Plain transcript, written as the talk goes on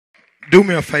Do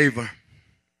me a favor.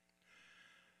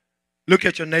 Look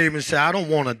at your neighbor and say, I don't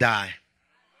want to die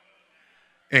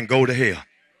and go to hell.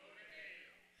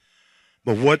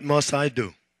 But what must I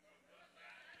do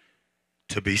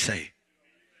to be saved?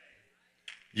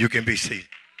 You can be seated.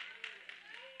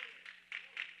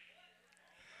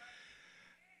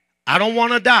 I don't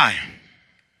want to die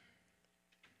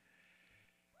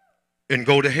and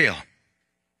go to hell.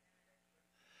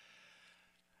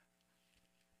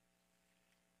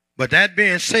 But that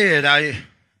being said, I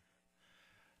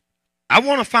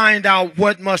want to find out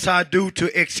what must I do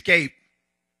to escape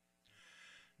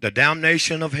the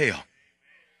damnation of hell.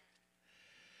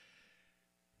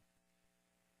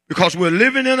 Because we're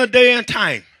living in a day and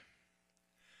time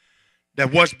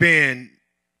that what's being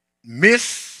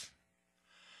missed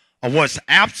or what's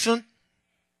absent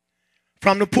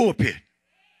from the pulpit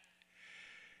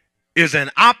is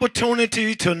an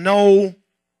opportunity to know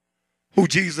who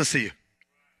Jesus is.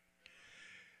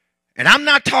 And I'm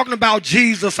not talking about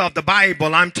Jesus of the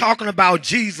Bible. I'm talking about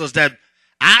Jesus that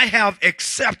I have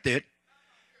accepted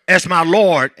as my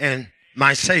Lord and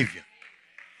my Savior.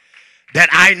 That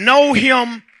I know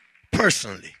him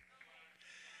personally.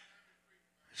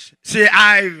 See,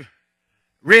 I've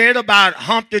read about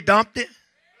Humpty Dumpty,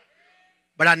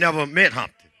 but I never met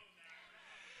Humpty.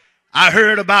 I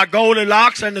heard about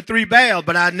Goldilocks and the Three Bears,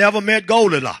 but I never met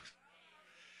Goldilocks.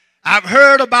 I've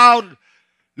heard about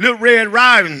Little Red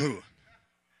Riding Hood,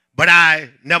 but I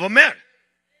never met her.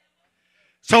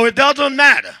 So it doesn't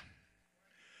matter.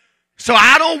 So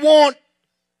I don't want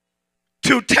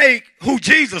to take who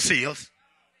Jesus is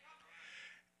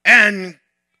and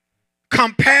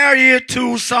compare it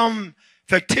to some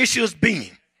fictitious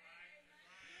being.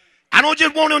 I don't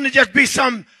just want him to just be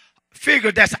some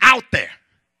figure that's out there.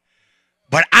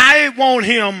 But I want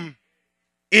him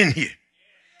in here.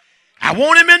 I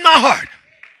want him in my heart.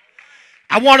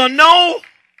 I want to know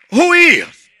who he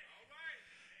is.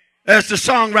 As the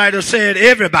songwriter said,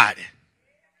 everybody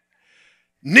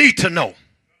need to know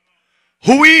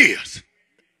who he is.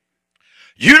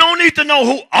 You don't need to know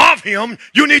who of him.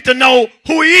 You need to know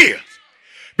who he is.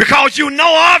 Because you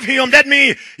know of him, that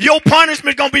means your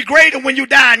punishment is going to be greater when you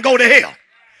die and go to hell.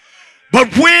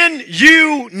 But when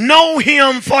you know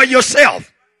him for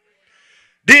yourself,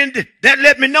 then that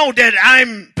let me know that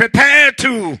I'm prepared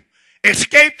to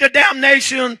escape the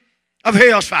damnation of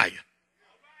hell's fire.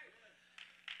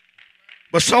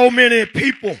 But so many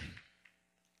people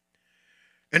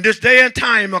in this day and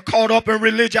time are caught up in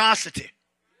religiosity.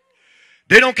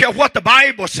 They don't care what the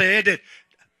Bible said. That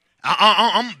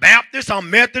I'm Baptist, I'm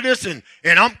Methodist, and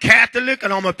I'm Catholic,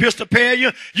 and I'm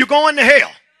Episcopalian. You're going to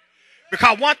hell.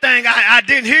 Because one thing I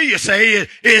didn't hear you say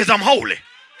is I'm holy.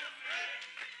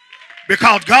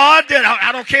 Because God did,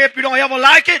 I don't care if you don't ever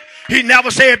like it, he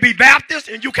never said be Baptist,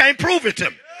 and you can't prove it to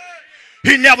me.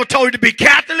 He never told you to be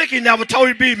Catholic. He never told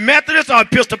you to be Methodist or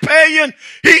Episcopalian.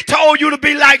 He told you to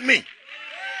be like me.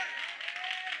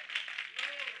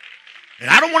 And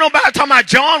I don't want nobody talking about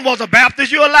John was a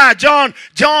Baptist. You're a lie. John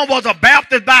was a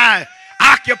Baptist by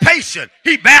occupation.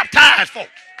 He baptized folks.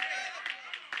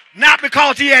 Not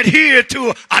because he adhered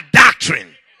to a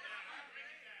doctrine.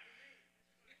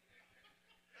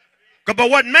 But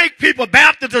what makes people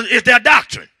Baptist is their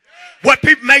doctrine. What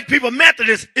make people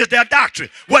Methodist is their doctrine.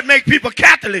 What makes people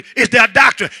Catholic is their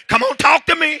doctrine. Come on, talk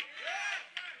to me.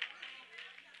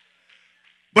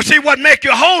 But see, what makes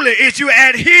you holy is you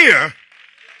adhere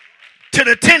to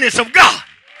the tenets of God,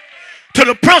 to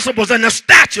the principles and the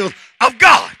statutes of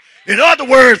God. In other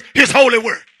words, his holy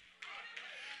word.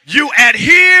 You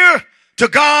adhere to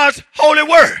God's holy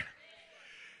word.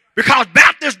 Because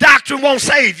Baptist doctrine won't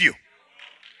save you.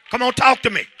 Come on, talk to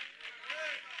me.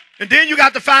 And then you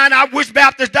got to find out which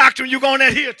Baptist doctrine you're going to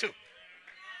adhere to.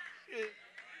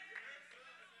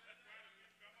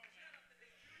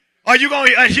 Are you going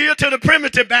to adhere to the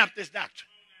primitive Baptist doctrine?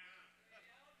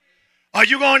 Are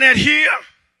you going to adhere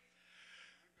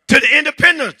to the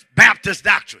independent Baptist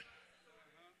doctrine?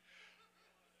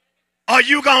 Are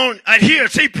you going to adhere?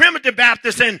 See, primitive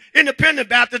Baptists and independent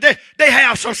Baptists, they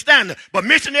have some standard. But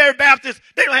missionary Baptists,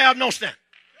 they don't have no standard.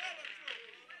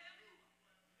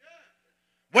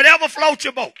 Whatever floats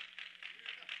your boat.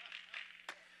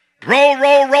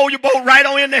 Roll your boat right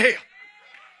on into hell.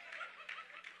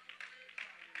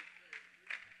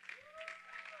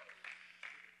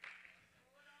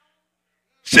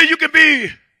 See, you can be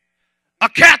a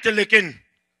Catholic and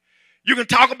you can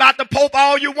talk about the Pope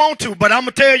all you want to, but I'm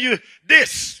going to tell you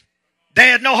this.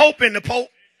 There's no hope in the Pope.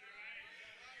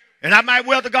 And I might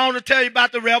well have gone to tell you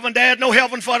about the Reverend. There's no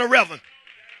heaven for the Reverend.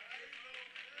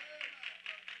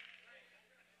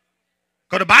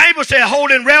 Because the Bible says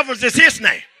holy and reverence is his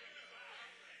name.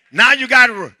 Now you got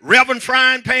a Reverend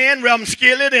frying pan, Reverend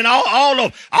skillet, and all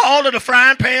of the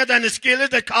frying pans and the skillets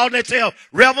that call themselves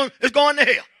Reverend is going to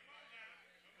hell.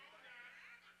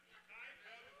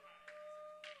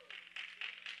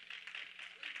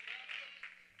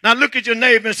 Now look at your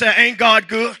neighbor and say, ain't God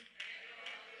good?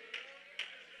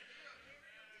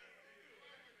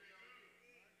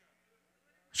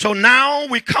 So now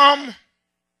we come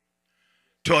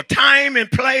to a time and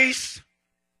place.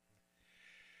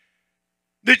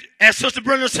 As Sister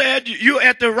Brenda said, you're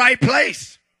at the right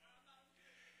place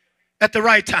at the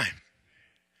right time.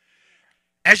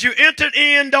 As you entered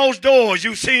in those doors,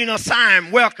 you've seen a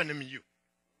sign welcoming you.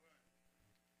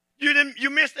 You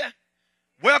missed that?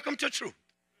 Welcome to truth.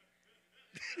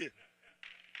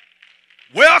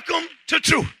 Welcome to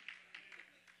truth.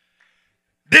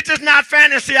 This is not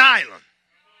Fantasy Island.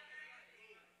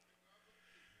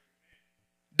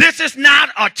 This is not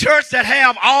a church that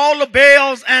have all the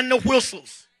bells and the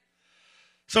whistles.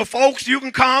 So folks, you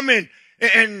can come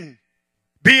and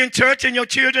be in church and your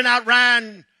children out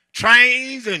riding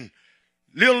trains and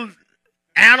little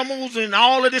animals and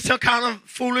all of this kind of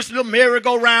foolish little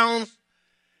merry-go-rounds.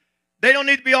 They don't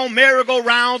need to be on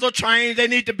merry-go-rounds or trains. They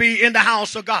need to be in the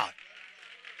house of God.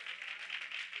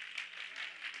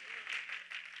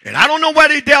 And I don't know where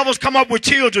these devils come up with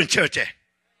children's church at,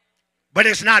 but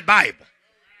it's not Bible.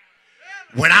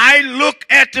 When I look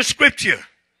at the scripture,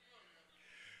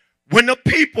 when the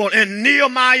people in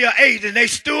Nehemiah 8 and they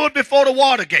stood before the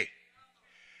water gate,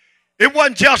 it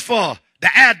wasn't just for the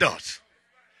adults.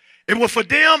 It was for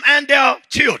them and their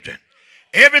children.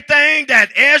 Everything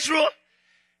that Ezra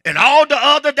and all the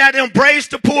other that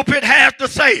embraced the pulpit has to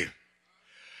say.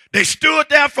 They stood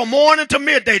there from morning to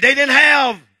midday. They didn't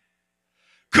have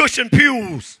cushion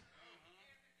pews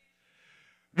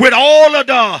with all of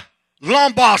the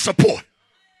lumbar support.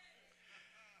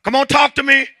 Come on, talk to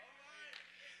me.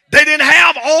 They didn't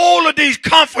have all of these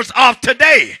comforts of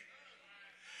today.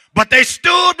 But they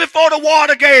stood before the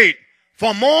water gate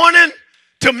from morning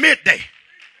to midday.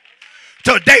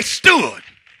 So they stood.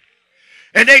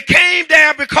 And they came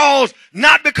there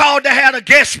not because they had a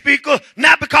guest speaker,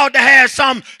 not because they had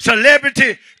some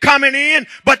celebrity coming in,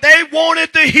 but they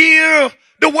wanted to hear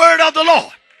the word of the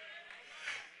Lord.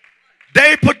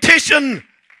 They petitioned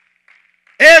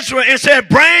Ezra and said,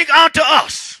 bring unto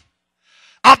us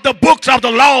of the books of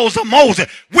the laws of Moses.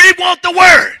 We want the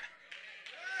word.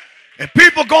 And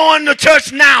people going to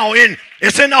church now, and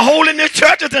it's in the Holiness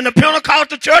church, it's in the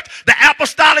Pentecostal church, the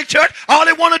Apostolic church. All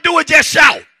they want to do is just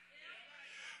shout.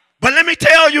 But let me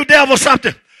tell you, devil,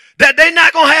 something, that they're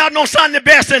not going to have no Sunday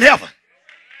best in heaven.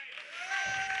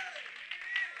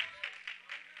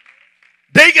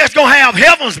 They just going to have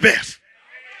heaven's best.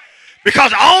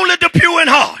 Because only the pure in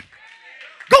heart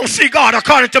going to see God,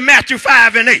 according to Matthew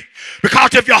 5 and 8.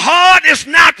 Because if your heart is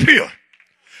not pure,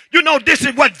 you know, this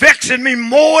is what vexes me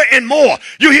more and more.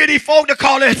 You hear these folk that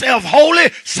call themselves holy,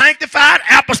 sanctified,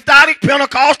 apostolic,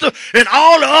 Pentecostal, and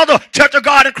all the other Church of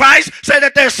God in Christ say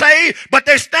that they're saved, but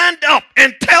they stand up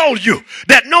and tell you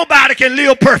that nobody can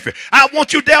live perfect. I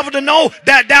want you, devil, to know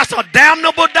that that's a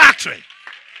damnable doctrine.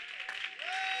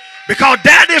 Because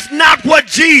that is not what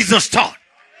Jesus taught.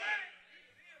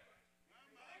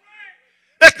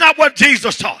 That's not what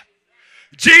Jesus taught.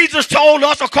 Jesus told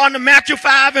us, according to Matthew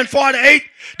 5 and 48,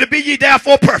 to be ye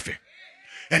therefore perfect.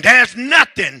 And there's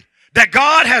nothing that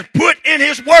God has put in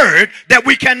his word that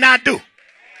we cannot do.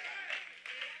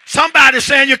 Somebody's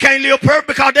saying you can't live perfect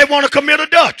because they want to commit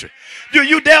adultery.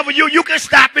 You devil, you can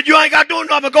stop it. You ain't got to do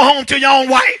nothing but go home to your own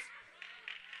wife.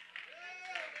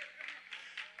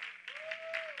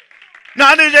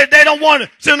 No, they don't want to.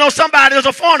 So, no, somebody is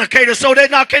a fornicator, so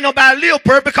can't nobody live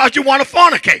perfect because you want to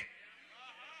fornicate.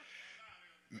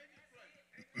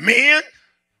 Men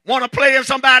want to play in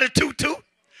somebody's tutu.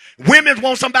 Women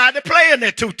want somebody to play in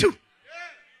their tutu.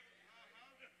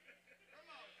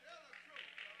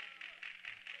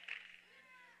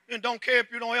 And don't care if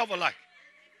you don't ever like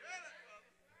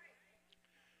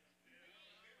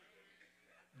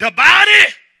it. The body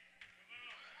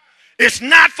is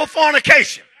not for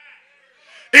fornication.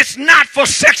 It's not for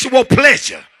sexual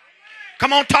pleasure.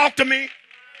 Come on, talk to me.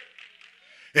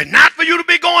 It's not for you to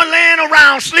be going laying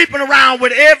around, sleeping around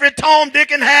with every Tom,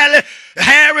 Dick, and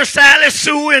Harry, Sally,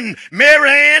 Sue, and Mary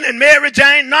Ann, and Mary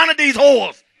Jane. None of these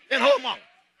whores. And hold on.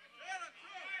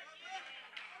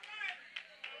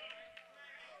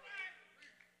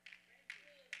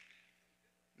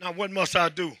 Now, what must I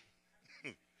do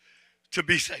to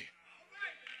be saved?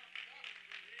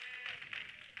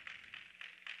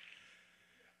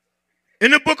 In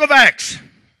the book of Acts,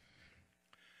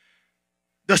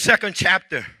 the 2nd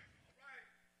chapter,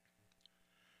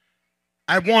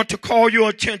 I want to call your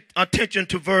attention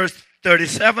to verse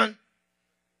 37. And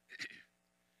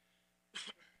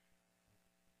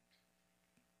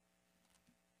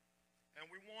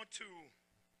we want to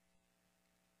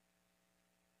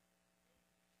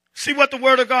see what the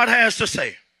Word of God has to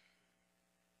say.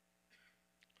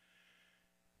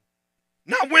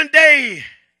 Now, when they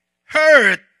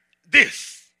heard this,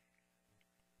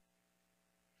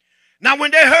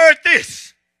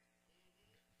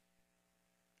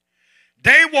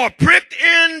 they were pricked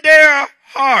in their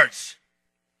hearts.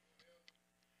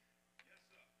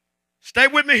 Stay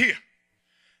with me here.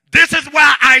 This is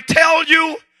why I tell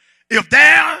you, if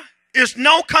there is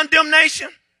no condemnation,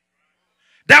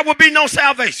 there will be no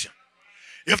salvation.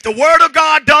 If the Word of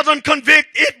God doesn't convict,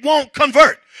 it won't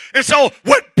convert. And so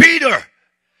what Peter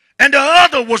and the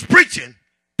other was preaching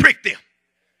pricked them.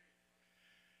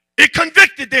 It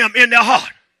convicted them in their heart.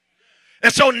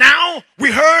 And so now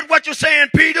we heard what you're saying,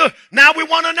 Peter. Now we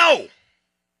want to know.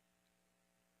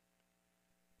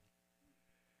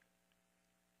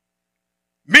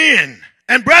 Men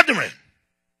and brethren,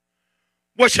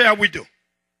 what shall we do?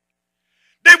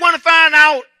 They want to find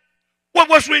out what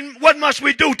must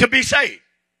we do to be saved.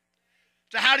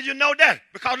 So how did you know that?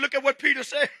 Because look at what Peter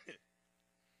said.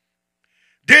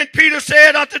 Then Peter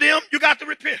said unto them, you got to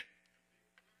repent.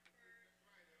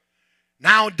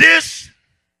 Now this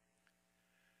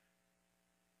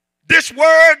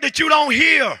word that you don't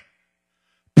hear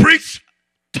preached,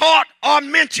 taught, or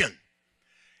mentioned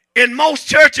in most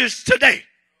churches today.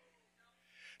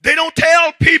 They don't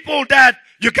tell people that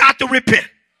you got to repent.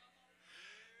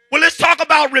 Well, let's talk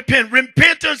about repent.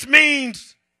 Repentance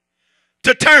means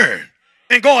to turn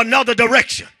and go another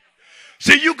direction.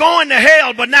 See, you going to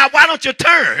hell, but now why don't you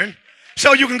turn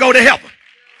so you can go to heaven?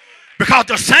 Because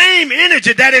the same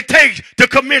energy that it takes to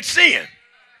commit sin,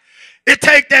 it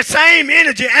takes that same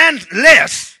energy and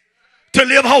less to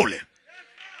live holy.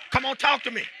 Come on, talk to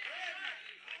me.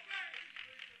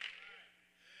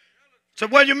 So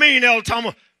what do you mean, Elder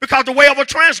Thomas? Because the way of a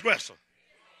transgressor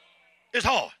is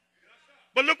hard.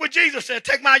 But look what Jesus said.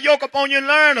 Take my yoke upon you and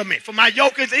learn of me. For my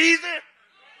yoke is easy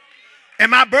and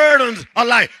my burdens are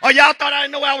light. Oh, y'all thought I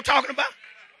didn't know what I was talking about?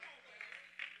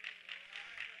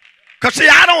 Because see,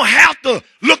 I don't have to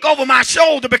look over my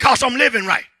shoulder because I'm living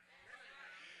right.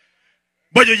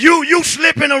 But you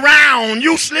slipping around,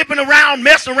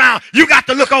 messing around, you got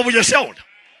to look over your shoulder.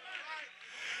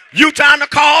 You trying to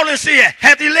call and see,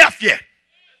 has he left yet?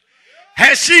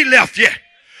 Has she left yet?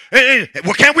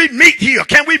 Well, can we meet here?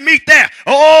 Can we meet there?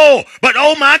 Oh, but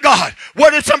oh my God,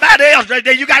 what if somebody else?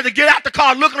 You got to get out the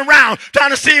car looking around,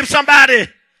 trying to see if somebody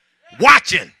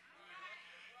watching.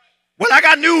 Well, I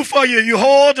got news for you, you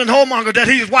whores and whoremongers, that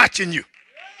he's watching you.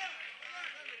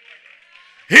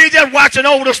 He's just watching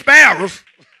over the sparrows.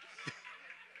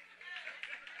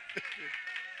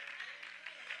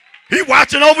 He's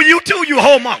watching over you too, you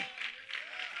whoremonger.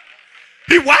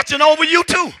 He's watching over you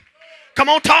too. Come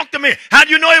on, talk to me. How do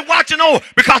you know he's watching over?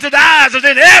 Because his eyes is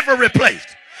in every place,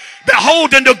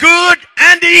 beholding the good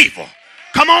and the evil.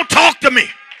 Come on, talk to me.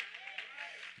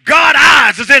 God's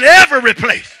eyes is in every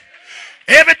place.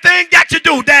 Everything that you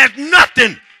do, there's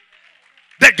nothing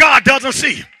that God doesn't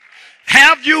see.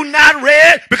 Have you not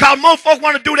read? Because most folks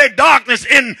want to do their darkness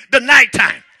in the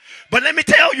nighttime. But let me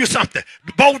tell you something.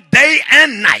 Both day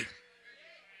and night,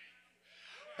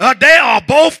 they are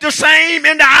both the same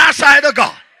in the eyesight of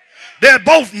God. They're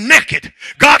both naked.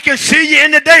 God can see you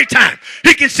in the daytime.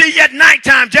 He can see you at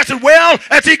nighttime just as well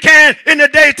as he can in the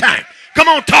daytime. Come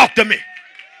on, talk to me.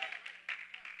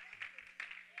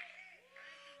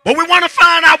 But we want to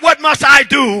find out, what must I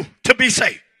do to be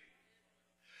saved?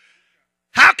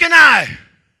 How can I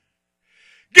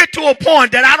get to a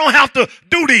point that I don't have to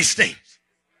do these things?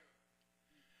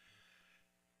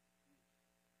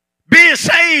 Being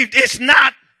saved is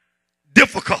not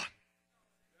difficult.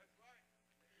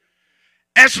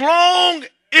 As long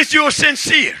as you're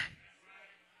sincere.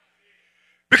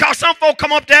 Because some folk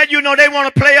come up there, you know, they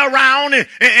want to play around and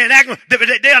act.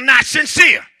 They are not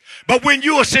sincere. But when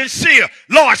you are sincere,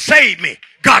 Lord, save me,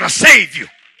 God will save you.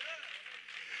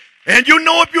 And you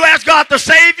know, if you ask God to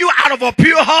save you out of a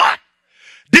pure heart,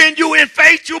 then you in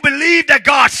faith, you believe that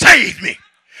God saved me.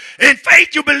 In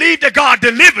faith, you believe that God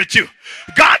delivered you.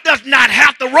 God does not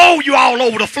have to roll you all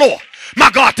over the floor, my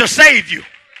God, to save you.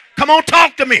 Come on,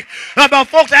 talk to me. About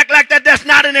folks act like that. That's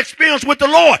not an experience with the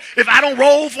Lord. If I don't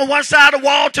roll from one side of the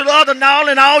wall to the other now,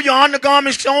 and all your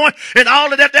undergarments showing and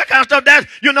all of that kind of stuff, that,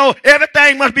 you know,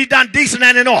 everything must be done decent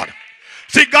and in order.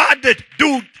 See, God did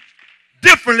do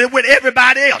differently with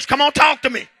everybody else. Come on, talk to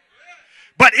me.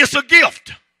 But it's a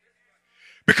gift.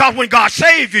 Because when God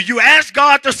saves you, you ask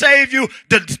God to save you,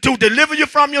 to deliver you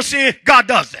from your sin. God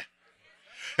does that.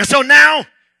 And so now,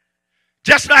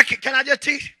 just like, can I just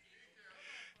teach?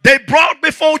 They brought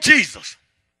before Jesus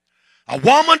a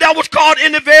woman that was caught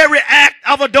in the very act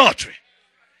of adultery.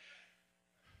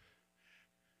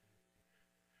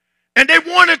 And they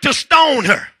wanted to stone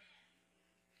her.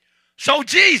 So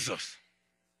Jesus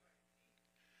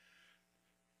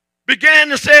began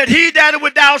to say, he that is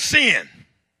without sin,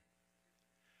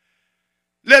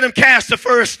 let him cast the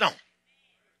first stone.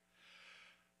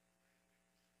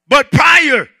 But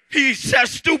prior, he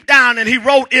stooped down and he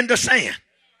wrote in the sand.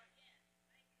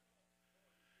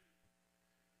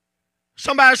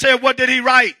 Somebody said, what did he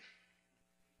write?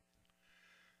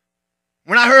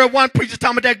 When I heard one preacher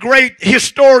talking about that great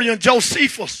historian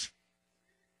Josephus,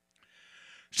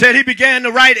 said he began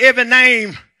to write every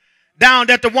name down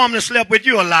that the woman that slept with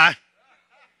you a lie,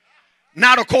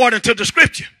 not according to the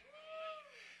scripture.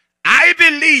 I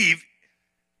believe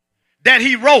that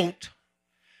he wrote,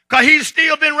 because he's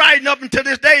still been writing up until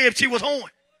this day if she was horned.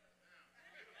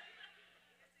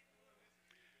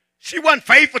 She wasn't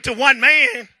faithful to one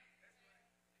man.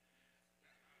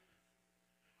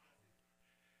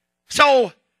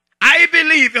 So I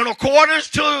believe in accordance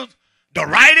to the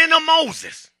writing of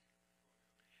Moses,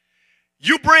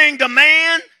 you bring the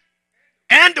man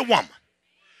and the woman.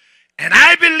 And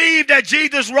I believe that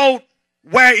Jesus wrote,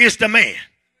 where is the man?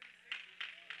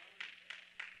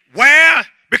 Where?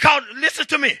 Because listen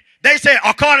to me. They say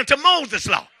according to Moses'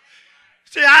 law.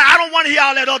 See, I don't want to hear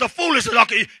all that other foolishness.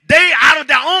 They out of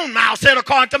their own mouth said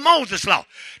according to Moses' law.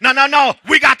 No.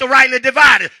 We got to rightly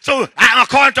divide it. So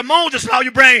according to Moses' law,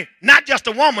 you bring not just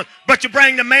a woman, but you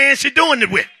bring the man she's doing it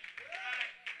with.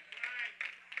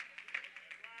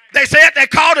 They said they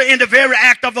caught her in the very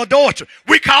act of adultery.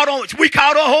 We caught her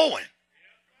whoring.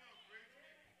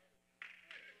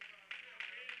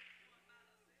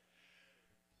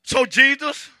 So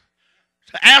Jesus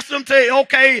asked them to say,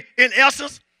 okay, in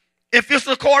essence, if it's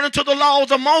according to the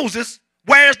laws of Moses,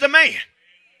 where's the man?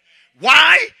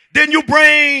 Why didn't you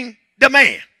bring the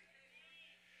man?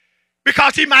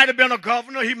 Because he might have been a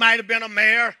governor. He might have been a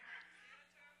mayor.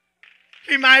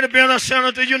 He might have been a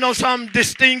senator, some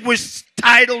distinguished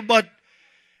title, but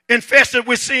infested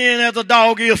with sin as a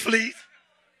dog is fleas.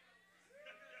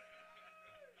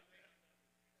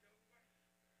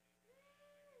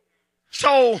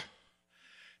 So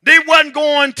they wasn't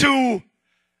going to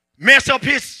mess up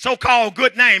his so-called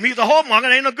good name. He's a whoremonger.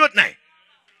 It ain't a good name.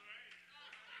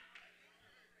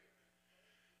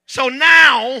 So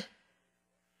now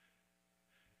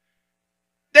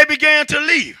they began to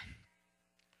leave.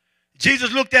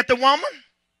 Jesus looked at the woman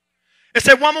and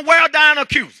said, woman, where are thine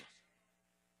accusers?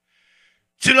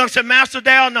 She looked and said, Master,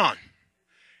 there are none.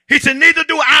 He said, neither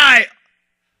do I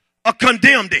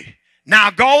condemn thee. Now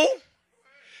go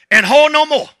and hold no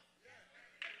more.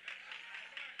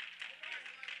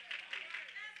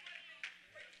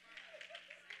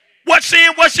 What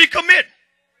sin was she committing?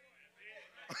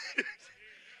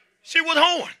 She was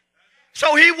whoring.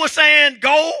 So he was saying,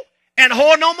 go and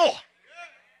whore no more.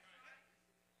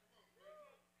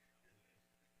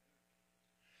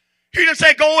 He didn't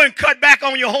say, go and cut back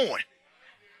on your whoring.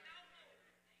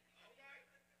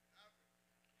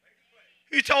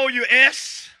 He told you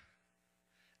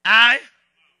S-I.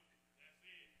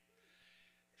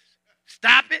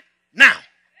 Stop it now.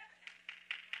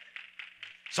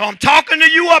 So I'm talking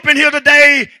to you up in here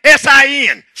today,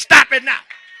 S-I-N. Stop it now.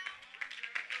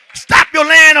 Stop your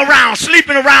laying around,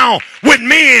 sleeping around with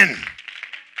men,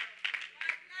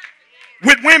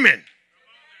 with women.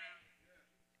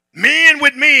 Men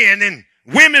with men and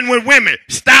women with women.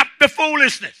 Stop the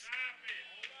foolishness.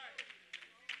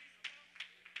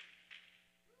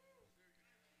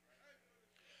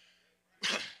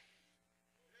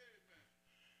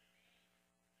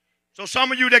 So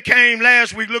some of you that came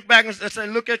last week, look back and say,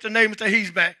 look at your neighbor and say,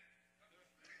 he's back.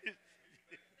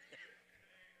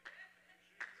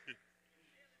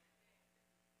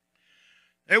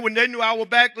 They knew I was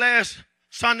back last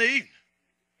Sunday evening.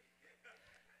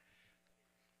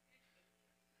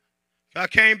 So I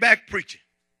came back preaching.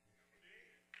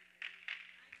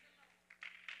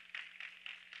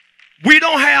 We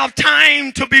don't have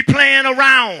time to be playing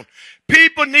around.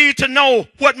 People need to know,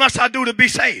 what must I do to be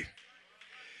saved?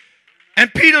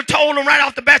 And Peter told them right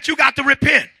off the bat, you got to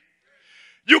repent.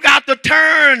 You got to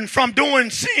turn from doing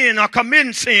sin or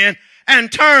committing sin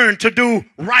and turn to do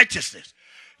righteousness.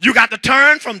 You got to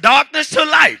turn from darkness to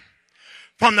light,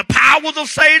 from the powers of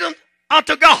Satan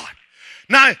unto God.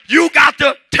 Now, you got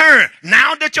to turn.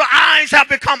 Now that your eyes have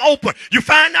become open, you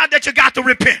find out that you got to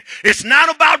repent. It's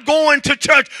not about going to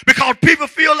church because people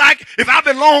feel like if I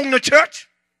belong to church,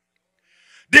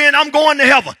 then I'm going to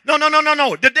heaven.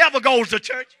 No. The devil goes to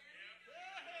church.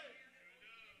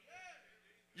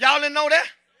 Y'all didn't know that?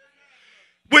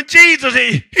 When Jesus,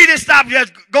 he didn't stop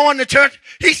just going to church.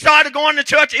 He started going to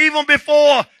church even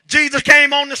before Jesus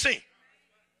came on the scene.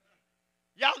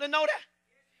 Y'all didn't know that?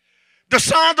 The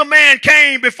Son of Man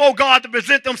came before God to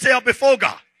present himself before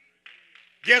God.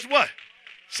 Guess what?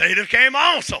 Satan came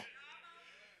also.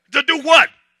 To do what?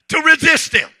 To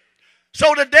resist him.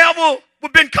 So the devil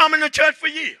has been coming to church for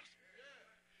years.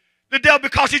 The devil,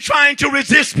 because he's trying to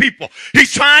resist people.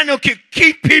 He's trying to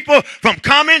keep people from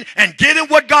coming and getting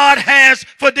what God has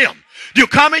for them. You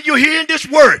come and you're hearing this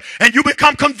word and you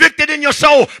become convicted in your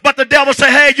soul, but the devil say,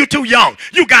 hey, you're too young.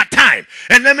 You got time.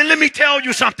 And let me tell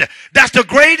you something. That's the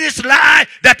greatest lie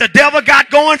that the devil got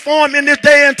going for him in this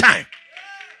day and time.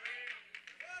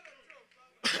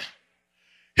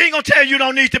 He ain't going to tell you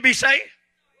don't need to be saved.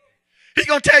 He's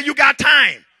going to tell you got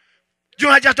time. You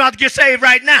just don't have to get saved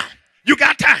right now. You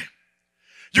got time.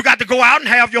 You got to go out and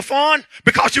have your fun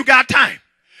because you got time.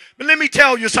 But let me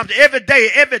tell you something. Every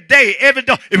day,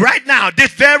 right now,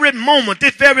 this very moment,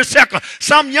 this very second,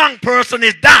 some young person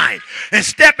is dying and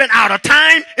stepping out of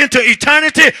time into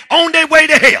eternity on their way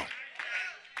to hell.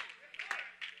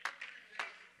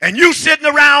 And you sitting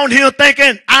around here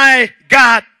thinking, I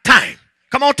got time.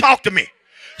 Come on, talk to me.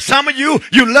 Some of you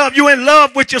in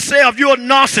love with yourself. You're a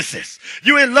narcissist.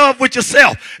 You're in love with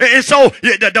yourself. And so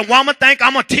the woman think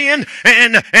I'm a 10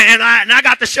 and I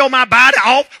got to show my body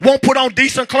off. Won't put on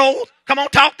decent clothes. Come on,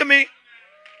 talk to me.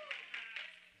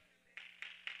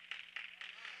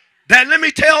 That let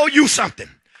me tell you something.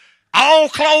 All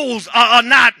clothes are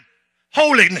not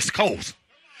holiness clothes.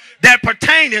 They're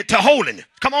pertaining to holiness.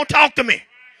 Come on, talk to me.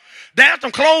 There's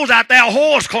some clothes out there,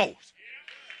 whore's clothes.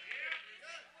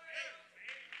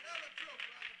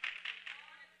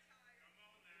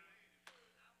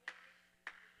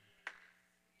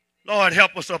 Lord,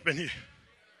 help us up in here.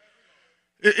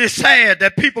 It's sad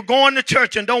that people go into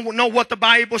church and don't know what the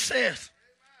Bible says.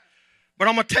 But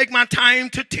I'm going to take my time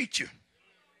to teach you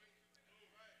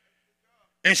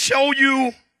and show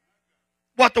you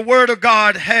what the Word of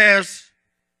God has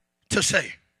to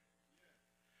say.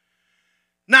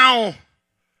 Now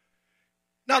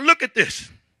look at this.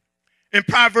 In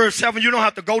Proverbs 7, you don't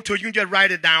have to go to it. You can just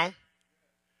write it down.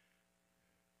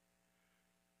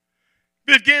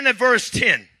 Begin at verse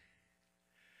 10.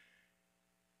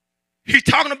 He's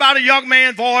talking about a young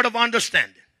man void of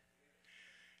understanding.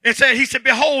 He said,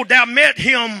 behold, thou met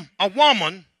him a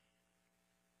woman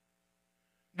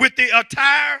with the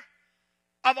attire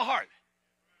of a harlot.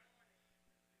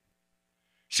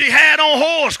 She had on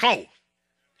whore's clothes.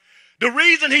 The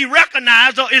reason he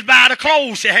recognized her is by the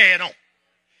clothes she had on.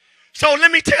 So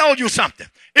let me tell you something.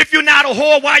 If you're not a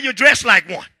whore, why you dress like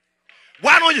one?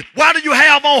 Why do you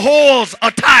have on whore's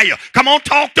attire? Come on,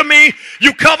 talk to me.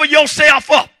 You cover yourself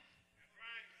up.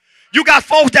 You got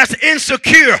folks that's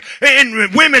insecure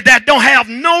and women that don't have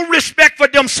no respect for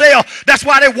themselves. That's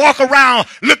why they walk around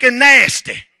looking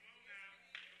nasty.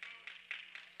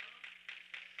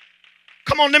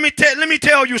 Come on, let me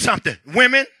tell you something.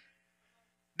 Women,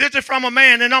 this is from a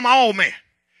man and I'm an old man.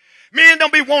 Men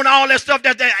don't be wanting all that stuff,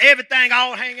 that everything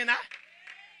all hanging out.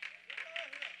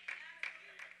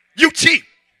 You cheap.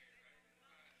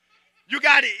 You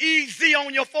got it easy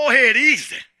on your forehead,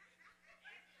 easy.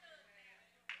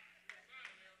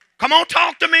 Come on,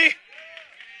 talk to me.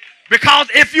 Because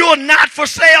if you're not for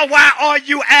sale, why are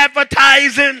you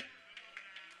advertising?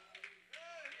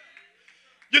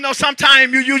 You know,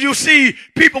 sometimes you see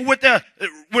people with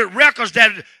records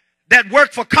that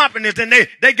work for companies and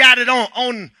they got it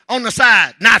on the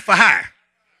side, not for hire.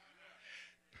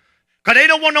 Because they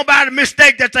don't want nobody to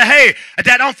mistake that say, hey,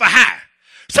 that I'm for hire.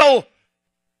 So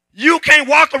you can't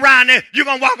walk around there. You're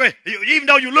going to walk around, even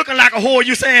though you're looking like a whore,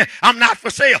 you're saying, I'm not for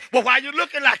sale. Well, why are you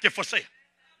looking like you're for sale?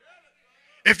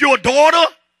 If you're a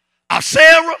daughter of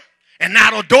Sarah and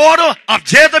not a daughter of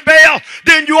Jezebel,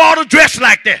 then you ought to dress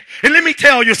like that. And let me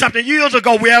tell you something. Years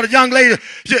ago, we had a young lady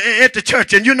at the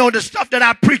church, and you know the stuff that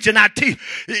I preach and I teach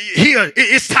here,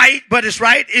 it's tight, but it's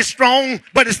right. It's strong,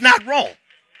 but it's not wrong.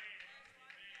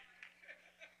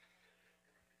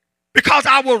 Because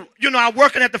I was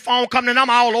working at the phone company and I'm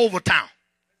all over town.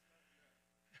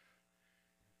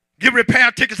 Give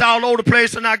repair tickets all over the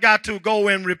place and I got to go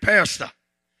and repair stuff.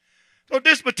 So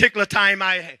this particular time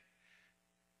I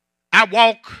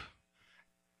walk,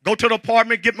 go to the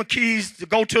apartment, get my keys to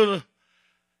go to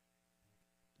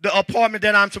the apartment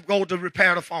that I'm to go to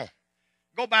repair the phone.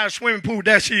 Go by the swimming pool,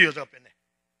 there she is up in there.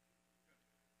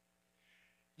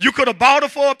 You could have bought her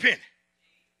for a penny.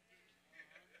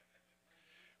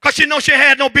 Because she knows she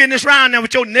had no business around there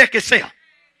with your naked self.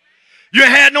 You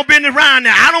ain't had no business around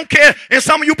there. I don't care. And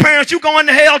some of you parents, you going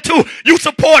to hell too. You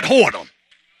support whoredom.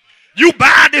 You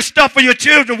buy this stuff for your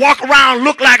children, walk around,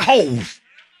 look like hoes.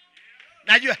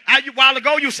 Now, a while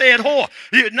ago you said whore.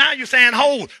 Now you're saying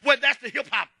hoes. Well, that's the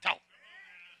hip-hop talk.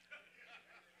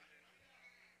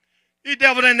 These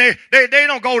devils, they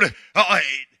don't go to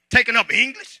taking up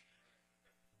English.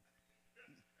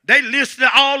 They listen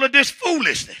to all of this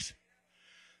foolishness.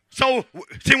 So,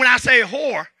 see, when I say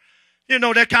whore, you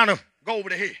know, that kind of go over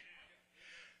the head.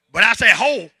 But I say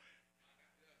hoe.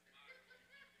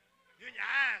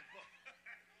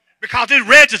 Because it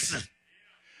registers.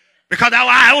 Because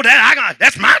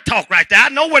that's my talk right there. I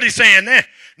know what he's saying there.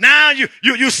 Now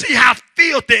you see how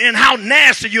filthy and how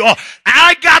nasty you are.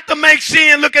 I got to make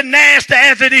sin look as nasty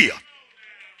as it is.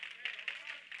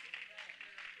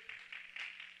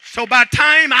 So by the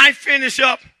time I finish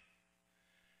up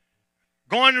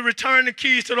going to return the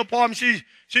keys to the apartment,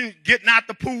 she getting out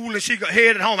the pool and she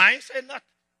headed home. I ain't said nothing.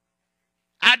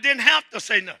 I didn't have to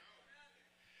say nothing.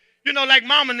 You know, like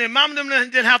mama and them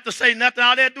didn't have to say nothing.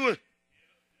 All they do is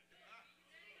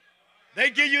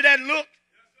they give you that look.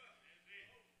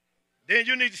 Then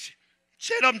you need to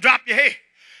shut up and drop your head.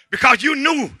 Because you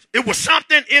knew it was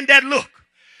something in that look.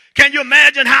 Can you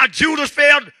imagine how Judas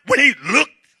felt when he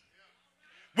looked?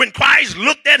 When Christ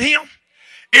looked at him?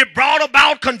 It brought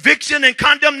about conviction and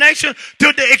condemnation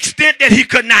to the extent that he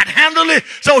could not handle it.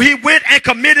 So he went and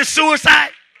committed suicide.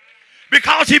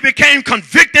 Because he became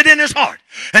convicted in his heart.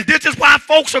 And this is why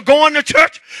folks are going to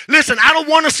church. Listen, I don't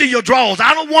want to see your drawers.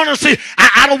 I don't want to see,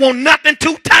 I don't want nothing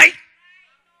too tight.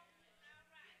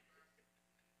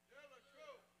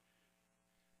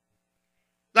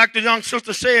 Like the young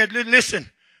sister said, listen,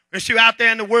 when she was out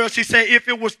there in the world, she said, if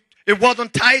it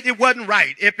wasn't tight, it wasn't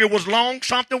right. If it was long,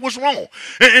 something was wrong.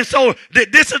 And so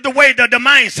this is the way the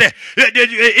mindset.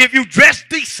 If you dress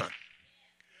decent,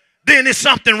 then there's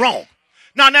something wrong.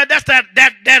 Now that's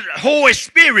that Holy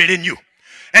Spirit in you.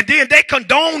 And then they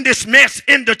condone this mess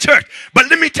in the church. But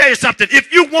let me tell you something.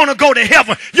 If you want to go to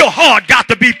heaven, your heart got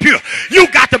to be pure.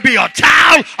 You got to be a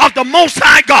child of the Most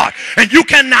High God. And you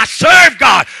cannot serve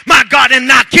God, my God, and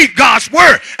not keep God's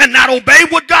word and not obey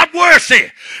what God's word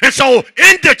said. And so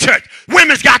in the church,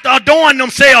 women's got to adorn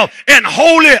themselves in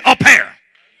holy apparel.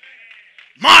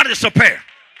 Modest apparel.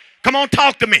 Come on,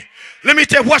 talk to me. Let me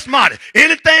tell you what's modest.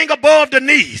 Anything above the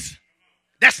knees,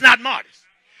 that's not modest.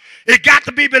 It got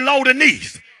to be below the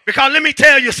knees. Because let me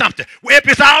tell you something. If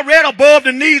it's already above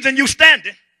the knees and you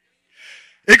standing,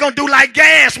 it's going to do like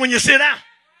gas when you sit down.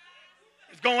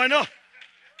 It's going up.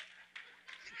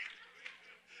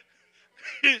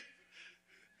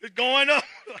 It's going up.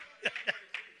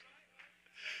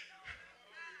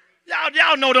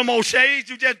 Y'all know them old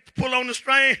shades. You just pull on the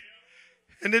string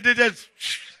and it just...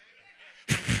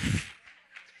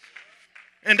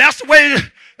 And that's the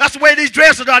way these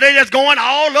dresses are. They just going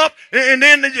all up, and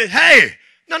then they just, hey,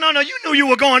 no, you knew you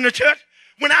were going to church.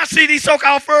 When I see these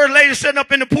so-called first ladies sitting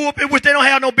up in the pulpit, which they don't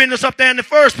have no business up there in the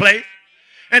first place,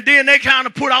 and then they kind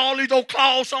of put all these old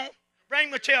cloths on. Bring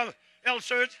my chair, Elder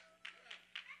Serge.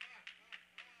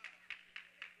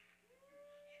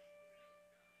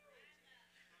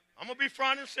 I'm going to be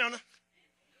front and center.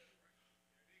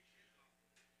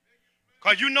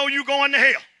 Because you know you're going to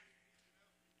hell.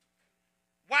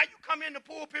 Why you come in the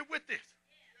pulpit with this?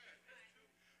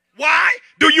 Why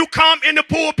do you come in the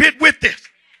pulpit with this?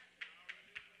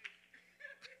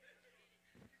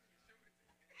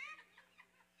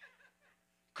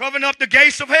 Covering up the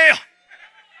gates of hell.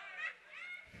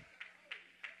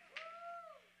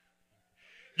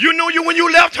 You knew you when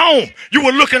you left home, you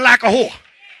were looking like a whore.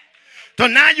 So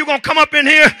now you're going to come up in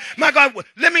here. My God,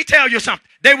 let me tell you something.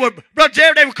 Brother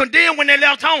Jerry, they were condemned when they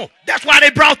left home. That's why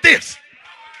they brought this.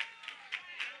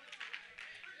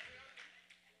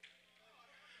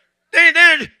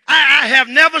 I have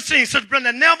never seen such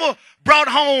Brenda never brought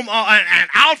home an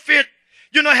outfit.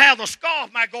 You know, have a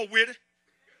scarf might go with it.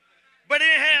 But it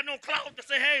ain't have no cloth to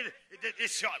say, hey,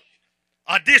 it's short.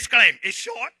 A disclaimer, it's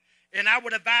short. And I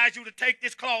would advise you to take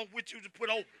this cloth with you to put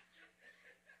over.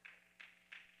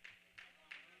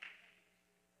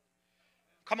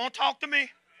 Come on, talk to me.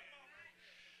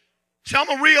 See, I'm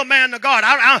a real man of God.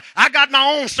 I got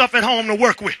my own stuff at home to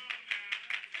work with.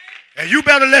 And you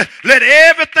better let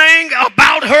everything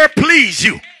about her please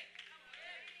you.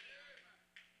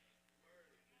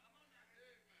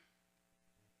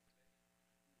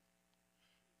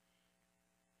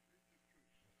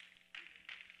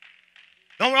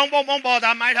 Don't bother.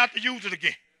 I might have to use it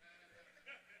again.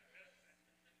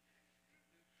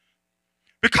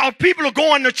 Because people are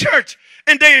going to church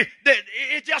and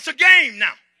it's just a game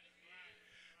now.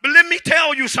 But let me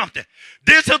tell you something.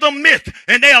 This is a myth,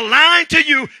 and they are lying to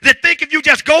you that think if you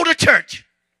just go to church,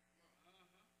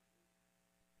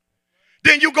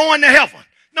 then you go into heaven.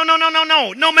 No, no, no, no,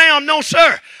 no. No, ma'am, no,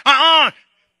 sir.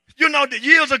 You know,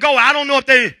 years ago, I don't know if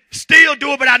they still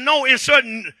do it, but I know in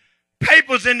certain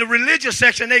papers in the religious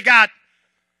section, they got,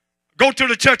 go to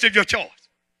the church of your choice.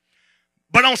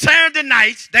 But on Saturday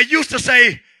nights, they used to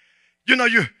say, you know,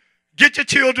 you get your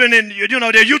children, and, you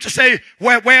know, they used to say,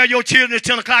 where are your children at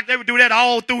 10 o'clock? They would do that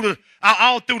all through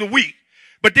the week.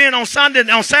 But then on Saturday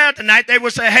night, they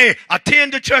would say, hey,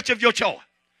 attend the church of your choice.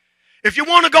 If you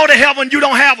want to go to heaven, you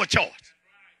don't have a choice.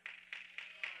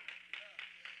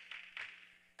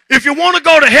 If you want to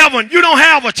go to heaven, you don't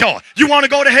have a choice. You want to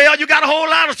go to hell, you got a whole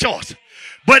lot of choice.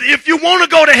 But if you want to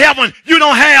go to heaven, you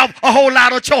don't have a whole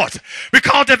lot of choice.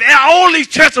 Because if all these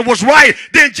churches was right,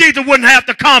 then Jesus wouldn't have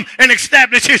to come and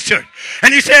establish his church.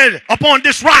 And he said, upon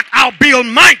this rock I'll build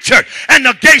my church, and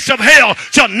the gates of hell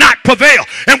shall not prevail.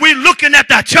 And we're looking at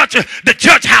the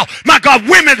church house. My God,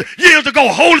 women years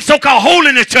ago, so-called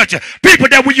holiness churches, people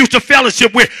that we used to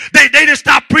fellowship with, they didn't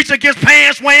stop preaching against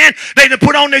pants wearing. They didn't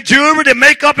put on their jewelry, their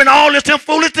makeup, and all this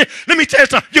foolishness. Let me tell you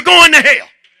something. You're going to hell.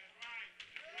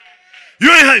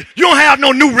 You don't have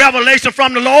no new revelation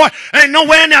from the Lord. Ain't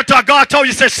nowhere in there till God told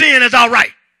you that sin is all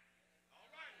right.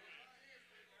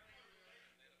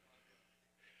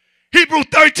 Hebrews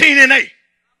 13:8.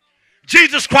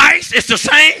 Jesus Christ is the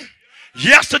same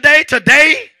yesterday,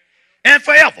 today, and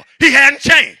forever. He hadn't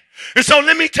changed. And so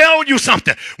let me tell you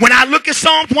something. When I look at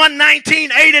Psalms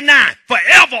 119:8 and 9,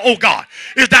 forever, oh God,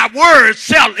 is thy word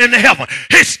settled in the heaven.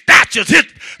 His statutes,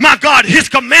 my God, his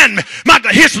commandment, my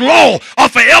God, his law are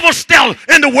forever settled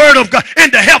in the word of God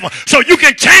in the heaven. So you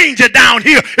can change it down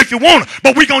here if you want to,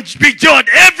 but we're going to be judged,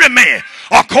 every man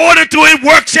according to his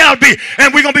work shall be.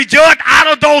 And we're going to be judged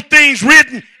out of those things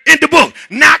written in the book,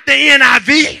 not the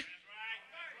NIV.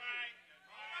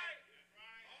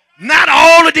 Not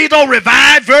all of these old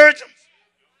revised versions.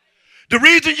 The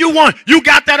reason you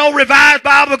got that old revised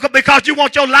Bible because you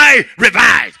want your life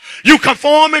revised. You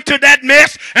conforming to that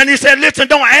mess. And he said, listen,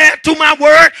 don't add to my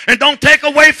word and don't take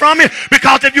away from it.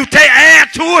 Because if you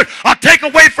add to it or take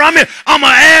away from it, I'm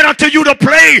going to add unto you the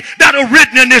plagues that are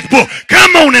written in this book.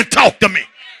 Come on and talk to me.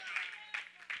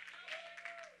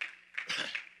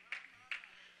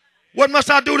 What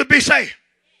must I do to be saved?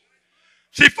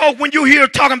 See, folk, when you hear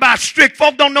talking about strict,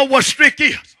 folk don't know what strict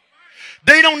is.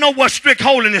 They don't know what strict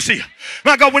holiness is.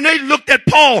 My God, when they looked at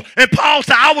Paul, and Paul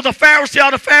said, I was a Pharisee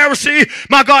of the Pharisee.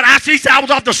 My God, he said, I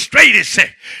was off the straightest set.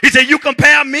 He said, you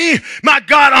compare me, my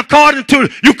God,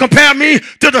 you compare me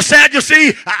to the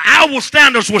Sadducees, our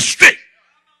standards were strict.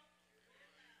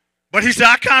 But he said,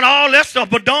 I count all that stuff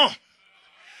but dumb,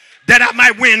 that I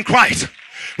might win Christ.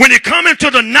 When it come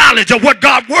into the knowledge of what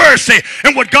God's word said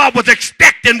and what God was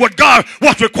expecting, what God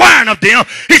was requiring of them,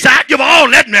 he said, I give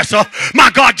all that mess up, my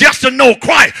God, just to know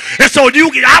Christ. And so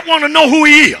I want to know who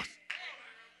he is.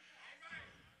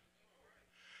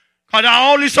 Because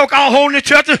all these so-called holiness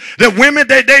churches, the women,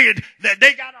 they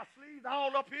got our sleeves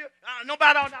all up here.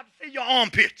 Nobody ought not to see your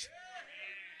armpits.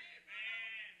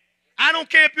 I don't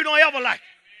care if you don't ever like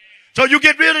it. So you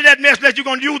get rid of that mess that you're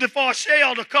going to use it for a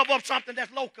shell to cover up something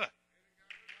that's low cut.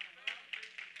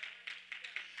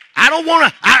 I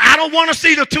don't want to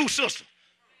see the two sisters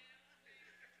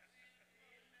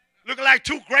looking like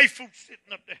two grapefruits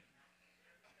sitting up there.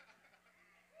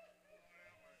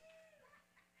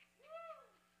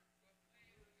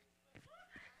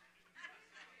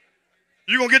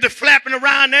 You're going to get the flapping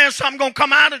around there and something going to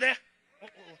come out of there.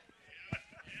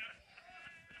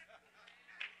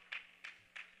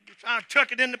 You're trying to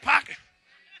tuck it in the pocket.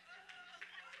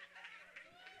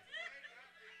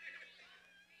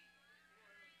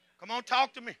 Come on,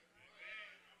 talk to me.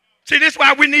 See, this is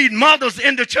why we need mothers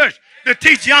in the church to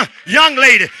teach young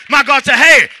ladies. My God said,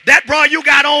 hey, that bra you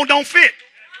got on don't fit.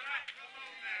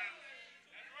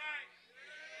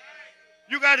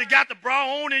 You got the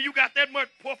bra on and you got that much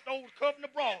puffed over covering the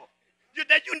bra. You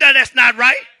know that's not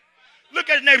right. Look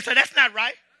at his neighbor and say, that's not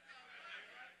right.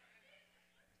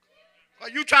 Are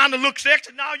you trying to look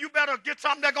sexy? Now you better get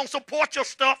something that's going to support your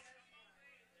stuff.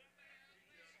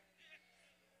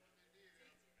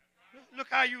 Look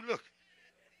how you look.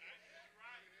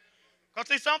 Because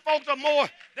see, some folks are more,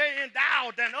 they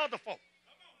endowed than other folks.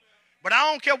 But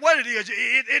I don't care what it is,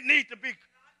 it needs to be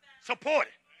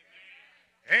supported.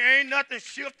 Ain't nothing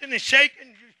shifting and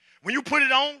shaking. When you put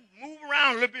it on, move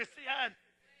around a little bit, see how it,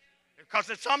 because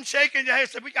there's some shaking your head,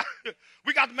 so we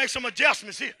got to make some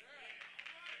adjustments here.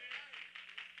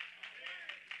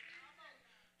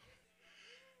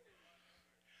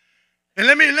 And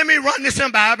let me run this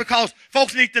in by because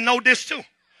folks need to know this too.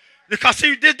 Because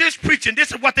see, this preaching,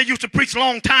 this is what they used to preach a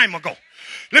long time ago.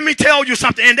 Let me tell you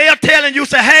something. And they're telling you,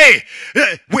 say, hey,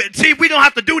 see, we don't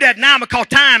have to do that now because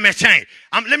time has changed.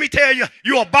 Let me tell you,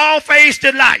 you're a bald-faced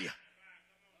liar.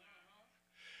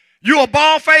 You're a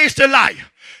bald-faced liar.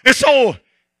 And so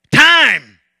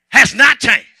time has not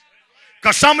changed.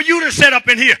 Because some of you done set up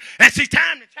in here. And see,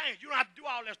 time has changed. You don't have to do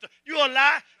all that stuff. You're a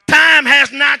lie. Time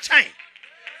has not changed.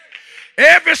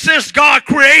 Ever since God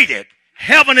created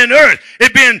heaven and earth,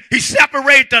 he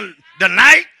separated the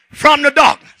light from the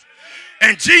darkness.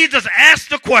 And Jesus asked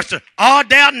the question, are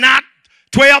there not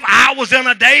 12 hours in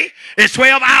a day? It's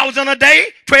 12 hours in a day,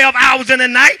 12 hours in a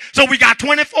night. So we got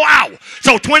 24 hours.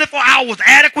 So 24 hours was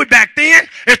adequate back then.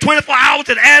 It's 24 hours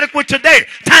is adequate today.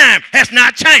 Time has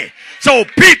not changed. So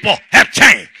people have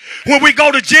changed. When we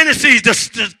go to Genesis, the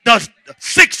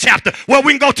 6th chapter, well,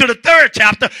 we can go to the 3rd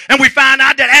chapter, and we find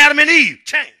out that Adam and Eve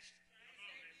changed.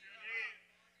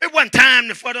 It wasn't time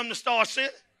for them to start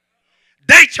sinning.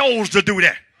 They chose to do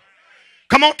that.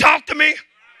 Come on, talk to me.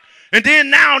 And then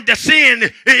now the sin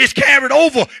is carried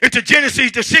over into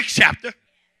Genesis, the 6th chapter.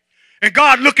 And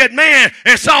God looked at man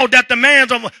and saw that the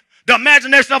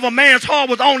imagination of a man's heart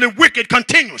was only wicked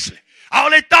continuously. All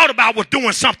they thought about was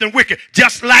doing something wicked,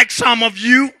 just like some of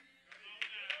you.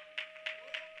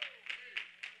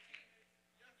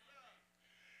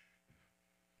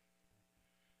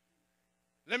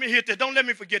 Let me hit this. Don't let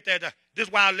me forget that. This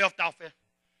is why I left off there.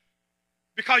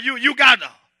 Because you got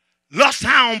lust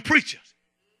hound preachers.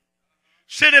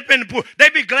 Sit up in the pool. They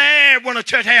be glad when a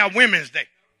church have Women's Day.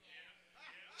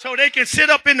 So they can sit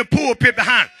up in the pulpit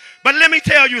behind. But let me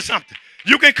tell you something.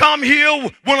 You can come here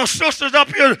when a sister's up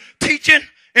here teaching,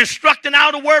 instructing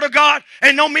out the word of God,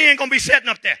 and no men going to be sitting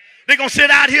up there. They're going to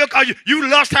sit out here because you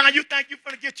lust hound. You think you're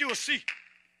going to get you a seat.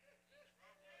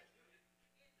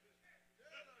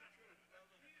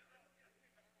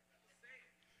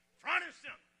 Front and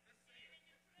center.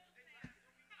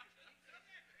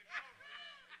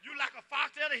 You like a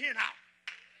fox at a hen house.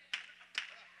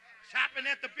 Chopping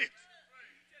at the bits.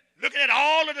 Looking at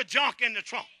all of the junk in the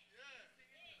trunk.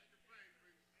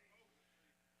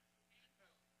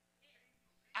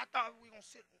 I thought we were going to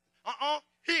sit.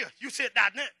 Here, you sit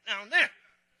down there.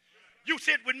 You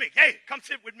sit with me. Hey, come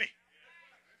sit with me.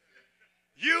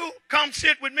 You come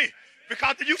sit with me.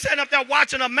 Because if you sitting up there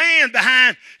watching a man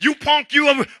behind, you punk,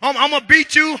 I'm going to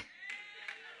beat you.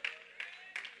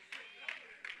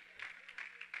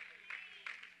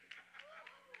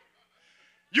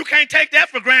 You can't take that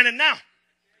for granted now.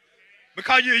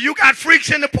 Because you got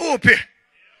freaks in the pulpit.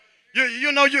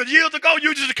 You know, years ago,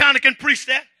 you just kind of can preach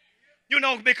that. You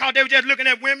know, because they were just looking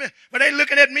at women, but they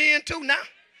looking at men too now.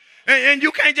 And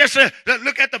you can't just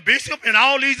look at the bishop and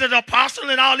all these are the apostle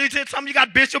and all these. Some of you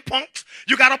got bishop punks.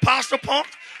 You got apostle punks.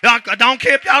 I don't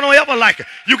care if y'all don't ever like it.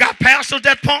 You got pastors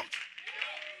that punk.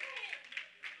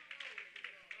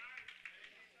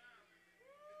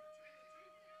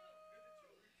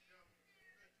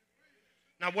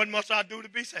 Now, what must I do to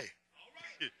be saved?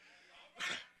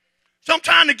 So I'm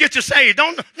trying to get you saved.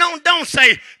 Don't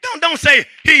say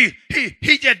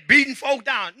he just beating folk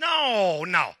down. No.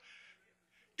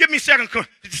 Give me 2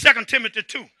 Timothy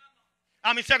 2.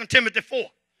 2 Timothy 4.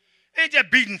 Ain't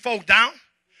just beating folk down.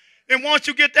 And once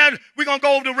you get that, we're going to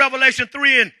go over to Revelation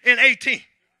 3 and 18.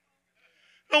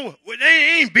 No,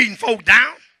 they ain't beating folk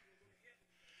down.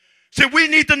 See, we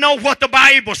need to know what the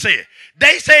Bible said.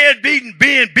 They said being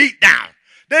beat down.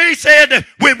 They said that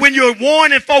when you're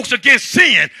warning folks against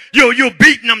sin, you're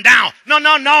beating them down.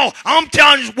 No. I'm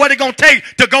telling you what it's going to take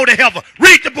to go to heaven.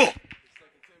 Read the book.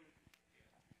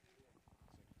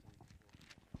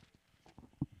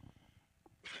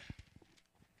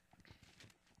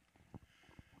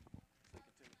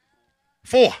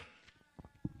 Four.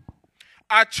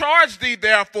 I charge thee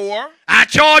therefore. I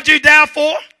charge you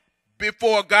therefore.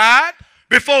 Before God.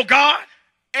 Before God.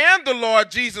 And the Lord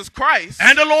Jesus Christ.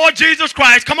 And the Lord Jesus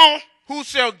Christ. Come on. Who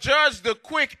shall judge the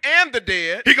quick and the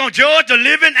dead. He's going to judge the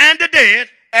living and the dead.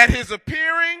 At his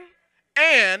appearing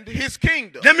and his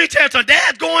kingdom. Let me tell you something.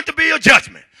 There's going to be a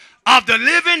judgment of the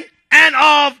living and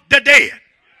of the dead.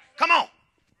 Come on.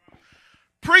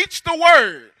 Preach the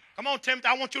word. Come on, Timothy.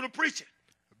 I want you to preach it.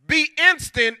 Be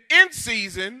instant in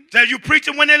season. Tell you preach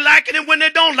it when they like it and when they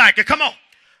don't like it. Come on.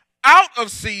 Out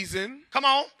of season. Come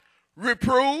on.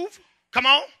 Reprove. Come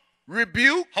on.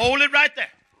 Rebuke. Hold it right there.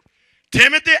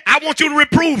 Timothy, I want you to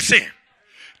reprove sin.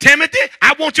 Timothy,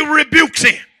 I want you to rebuke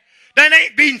sin. That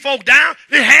ain't beating folk down.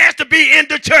 It has to be in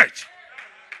the church.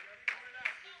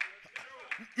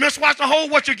 Miss Watson,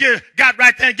 hold what you got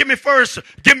right there. Give me Titus,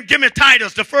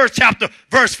 the 1st chapter,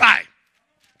 verse 5.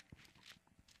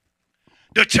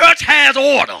 The church has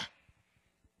order.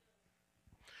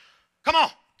 Come on.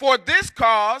 For this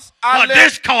cause,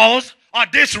 this cause, or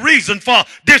this reason, for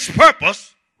this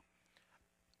purpose,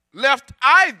 left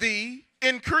I thee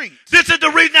in Crete. This is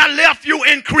the reason I left you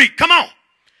in Crete. Come on.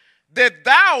 That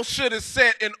thou shouldest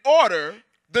set in order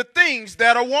the things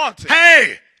that are wanted.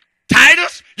 Hey,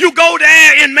 Titus, you go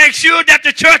there and make sure that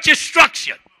the church is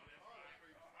structured.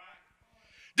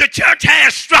 The church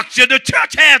has structure. The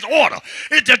church has order.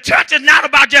 The church is not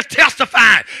about just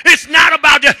testifying. It's not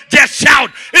about just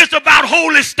shouting. It's about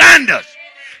holy standards.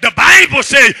 The Bible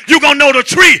says you're going to know the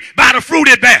tree by the fruit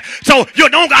it bears. So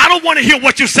I don't want to hear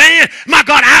what you're saying. My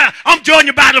God, I'm judging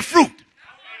you by the fruit.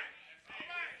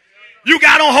 You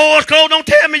got on whore's clothes. Don't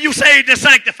tell me you saved and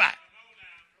sanctified.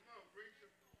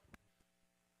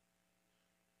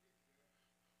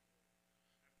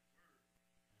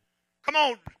 Come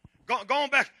on. Go on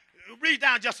back. Read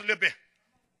down just a little bit.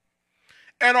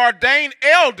 And ordain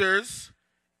elders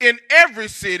in every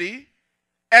city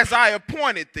as I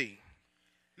appointed thee.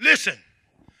 Listen,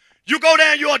 you go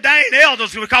there and you ordain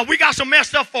elders because we got some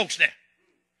messed up folks there.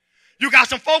 You got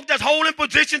some folk that's holding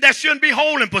position that shouldn't be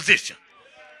holding position.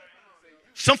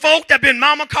 Some folk that been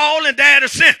mama called and daddy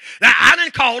sent. Now, I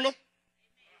didn't call them.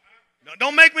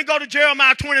 Don't make me go to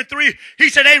Jeremiah 23. He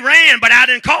said they ran, but I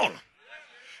didn't call them.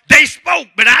 They spoke,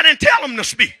 but I didn't tell them to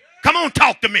speak. Come on,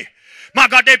 talk to me. My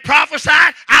God, they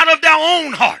prophesied out of their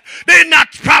own heart. They're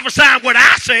not prophesying what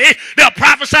I say. They're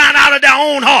prophesying out of their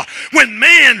own heart. When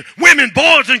men, women,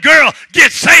 boys, and girls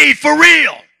get saved for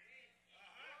real.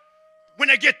 When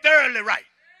they get thoroughly right.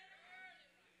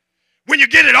 When you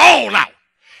get it all out.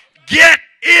 Get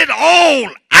it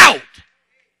all out.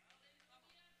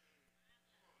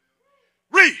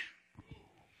 Read.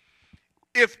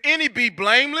 If any be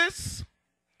blameless,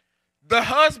 the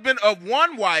husband of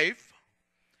one wife,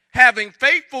 having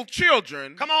faithful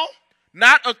children, come on,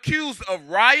 not accused of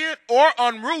riot or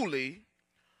unruly,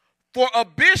 for a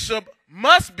bishop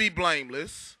must be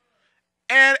blameless,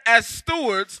 and as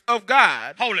stewards of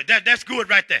God. Hold it, that's good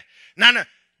right there. Now,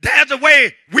 there's a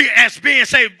way we as being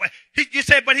saved. You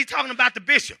said, but he's talking about the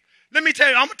bishop. Let me tell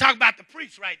you, I'm going to talk about the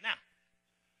priest right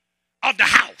now. Of the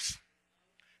house.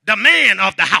 The man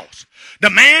of the house. The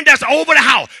man that's over the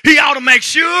house. He ought to make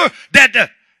sure that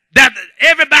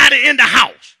everybody in the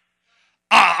house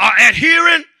are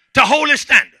adhering to holy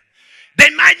standard. They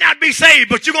might not be saved,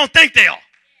 but you're going to think they are.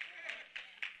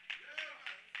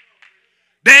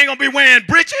 They ain't going to be wearing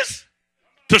breeches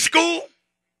to school.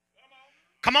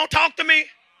 Come on, talk to me.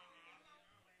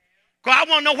 Because I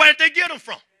want to know where they get them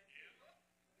from.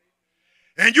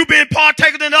 And you being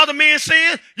partakers in other men's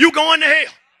sin, you going to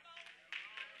hell.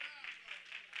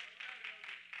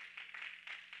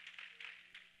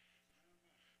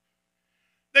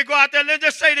 They go out there, let's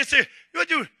just say this here.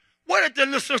 What if the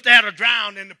little sister had to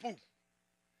drown in the pool?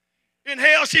 In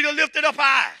hell, she'd have lifted up her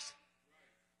eyes.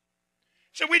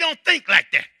 So we don't think like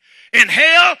that. In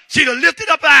hell, she'd have lifted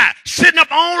up her eyes, sitting up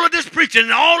all of this preaching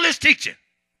and all this teaching.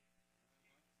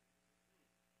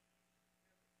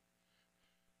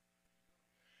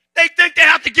 They think they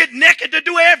have to get naked to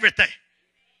do everything.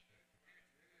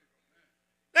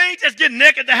 They ain't just getting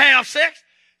naked to have sex.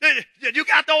 You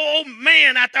got the old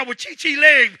man out there with chi-chi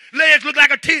legs. Legs look like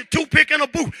a toothpick in a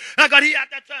boot. I got he out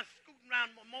there trying to scooting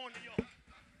around mowing the yard.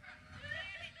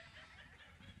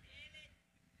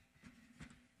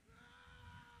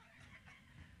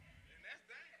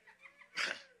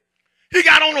 He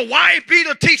got on a white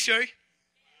beater t-shirt.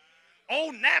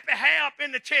 Old nappy hair up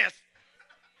in the chest.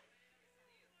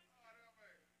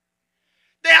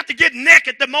 They have to get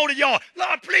naked to mow the yard.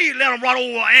 Lord, please let them run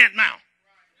over an ant mound.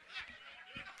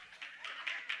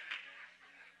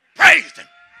 Praise him.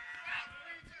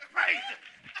 Praise him.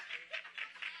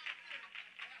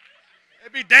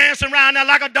 They be dancing around there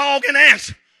like a dog in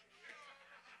ants.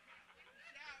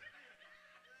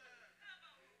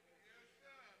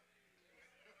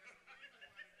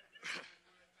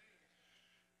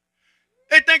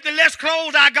 They think the less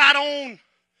clothes I got on,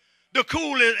 the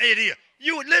cooler it is.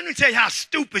 Let me tell you how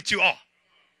stupid you are.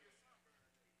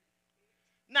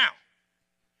 Now,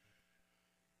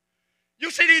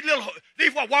 you see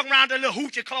these walking around with their little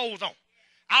hoochie clothes on.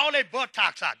 All their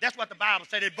buttocks out. That's what the Bible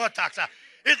says, their buttocks out.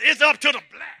 It's up to the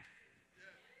black.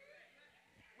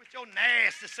 With your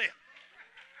nasty self.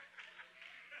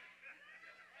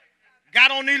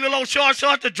 Got on these little old short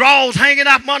shorts, the drawers hanging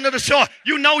out from under the short.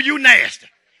 You know you nasty.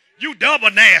 You double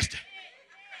nasty.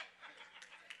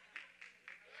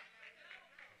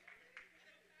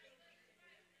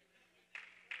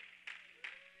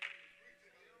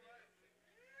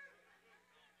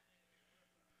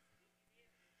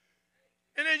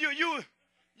 And then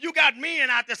you got men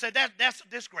out there say that's a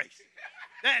disgrace.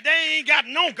 They ain't got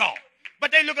no God.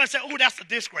 But they look and say, oh, that's a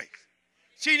disgrace.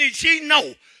 She needs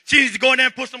to go in there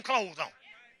and put some clothes on.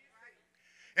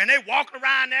 And they walk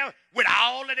around there with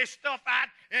all of this stuff out,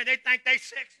 and they think they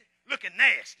sexy, looking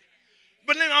nasty.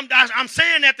 But then I'm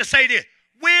saying that to say this.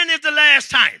 When is the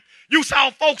last time you saw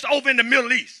folks over in the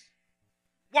Middle East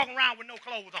walking around with no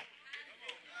clothes on?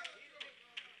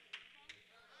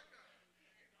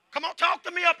 Come on, talk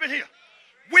to me up in here.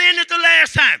 When is the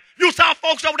last time you saw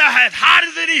folks over there as hot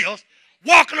as it is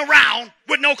walking around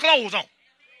with no clothes on?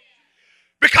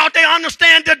 Because they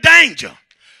understand the danger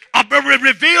of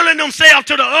revealing themselves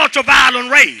to the ultraviolet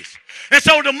rays. And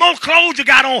so the more clothes you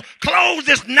got on, clothes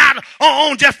is not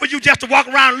on just for you just to walk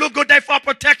around and look good. They for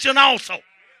protection also.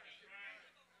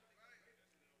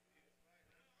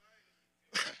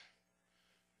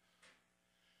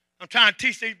 I'm trying to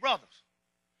teach these brothers.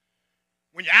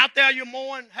 When you're out there, you're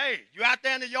mowing, hey, you're out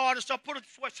there in the yard and stuff, put a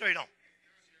sweatshirt on.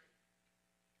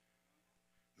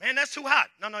 Man, that's too hot.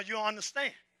 No, you don't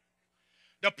understand.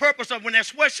 The purpose of when that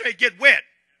sweatshirt get wet,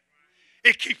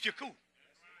 it keeps you cool.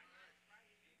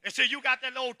 And so you got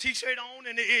that little T-shirt on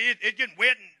and it getting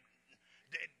wet and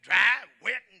dry,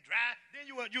 wet and dry. Then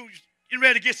you're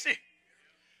ready to get sick.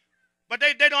 But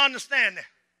they don't understand that.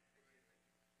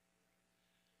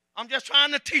 I'm just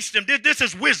trying to teach them. This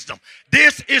is wisdom.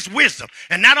 This is wisdom.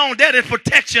 And not only that, it's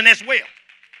protection as well.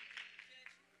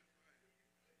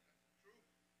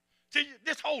 See,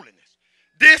 this holiness.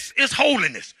 This is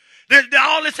holiness.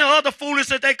 All this other foolishness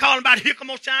that they calling about here come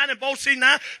on shine and both see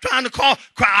now trying to call.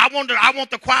 I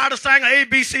want the choir to sing A,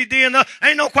 B, C, D, and nothing.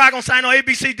 Ain't no choir gonna sing no A,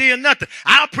 B, C, D, and nothing.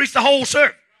 I'll preach the whole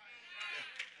service.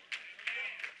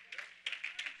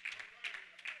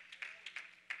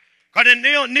 Because in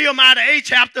Nehemiah the 8th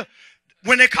chapter,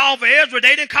 when they called for Ezra,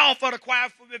 they didn't call for the choir.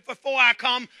 Before I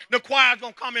come, the choir's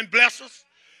going to come and bless us.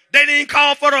 They didn't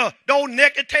call for the old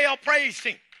naked tail praise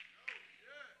team.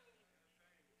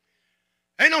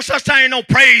 Ain't no such thing, no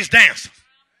praise dancers.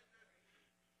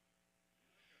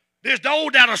 There's those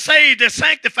that are saved, that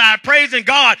sanctified, praising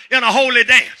God in a holy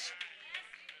dance.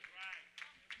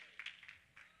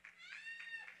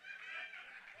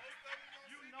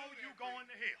 You know you're going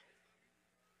to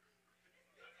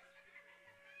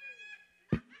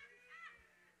hell.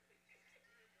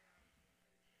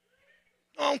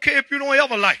 I don't care if you don't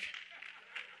ever like it.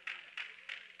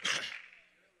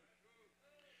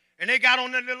 And they got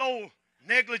on their little old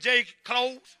negligee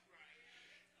clothes.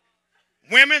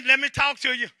 Women, let me talk to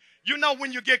you. You know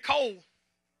when you get cold,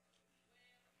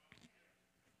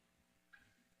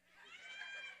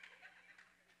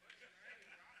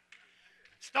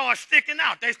 start sticking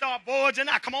out. They start bulging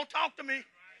out. Come on, talk to me.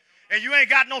 And you ain't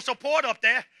got no support up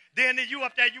there. Then you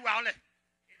up there, you out there.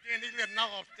 And then these little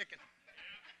knobs sticking out.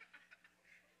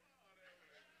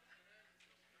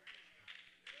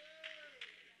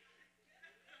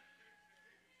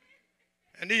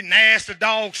 And these nasty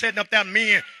dogs sitting up there,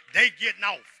 men, they getting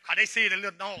off because they see the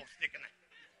little dog sticking out.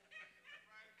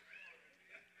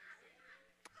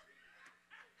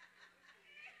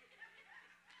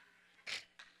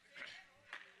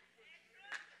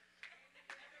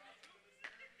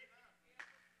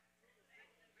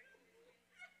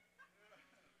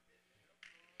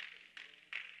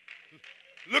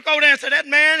 Look over there and say, that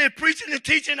man is preaching and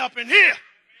teaching up in here.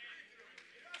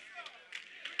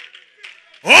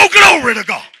 Oh, glory to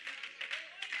God.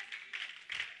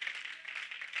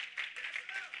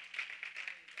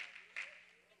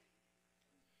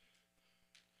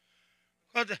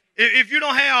 If you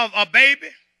don't have a baby,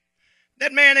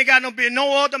 that man ain't got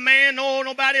no other man,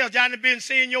 nobody else down there been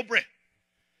seeing your breath.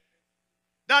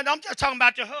 I'm just talking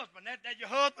about your husband. That your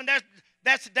husband,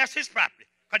 that's his property.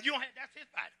 Because you don't have, that's his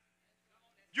body.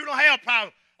 You don't have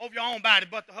power over your own body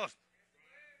but the husband.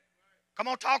 Come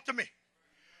on, talk to me.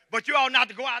 But you ought not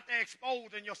to go out there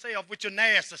exposing yourself with your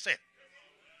nasty self.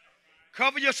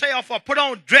 Cover yourself up. Put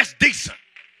on, dress decent.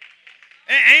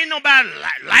 Ain't nobody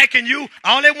liking you.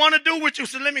 All they want to do with you,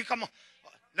 so let me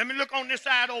look on this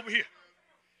side over here.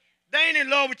 They ain't in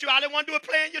love with you. All they want to do is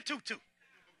play in your tutu.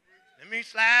 Let me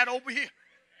slide over here.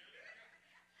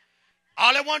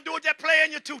 All they want to do is just play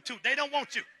in your tutu. They don't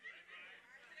want you.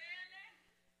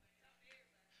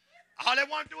 All they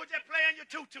want to do is just play in your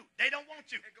tutu. They don't want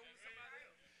you.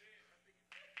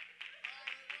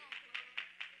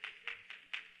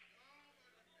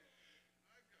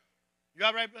 You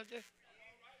all right, brother?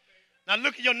 Now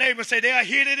look at your neighbor and say, they'll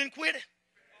hit it and quit it.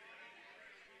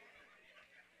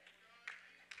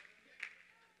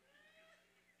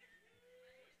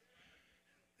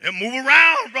 They'll move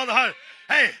around, brother.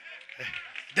 Hey,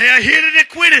 they'll hit it and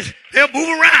quit it. They'll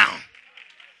move around.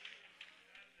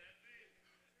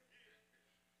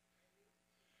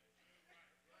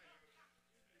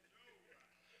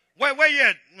 Where you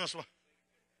at?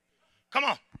 Come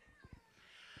on.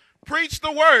 Preach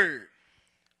the word.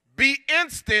 Be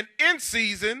instant in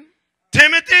season.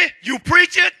 Timothy, you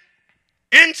preach it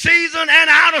in season and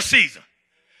out of season.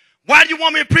 Why do you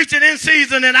want me to preach it in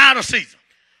season and out of season?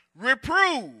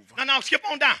 Reprove. No, skip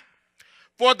on down.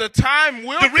 For the time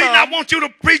will come. The reason I want you to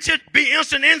preach it, be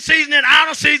instant in season and out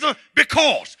of season,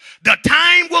 because the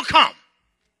time will come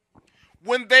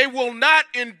when they will not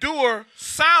endure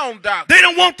sound doctrine. They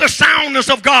don't want the soundness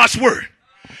of God's word.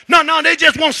 No, they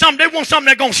just want something. They want something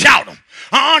that's going to shout them.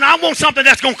 I want something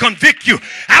that's going to convict you.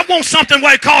 I want something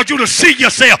where it calls you to see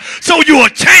yourself so you will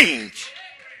change.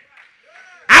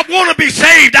 I want to be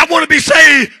saved. I want to be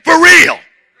saved for real.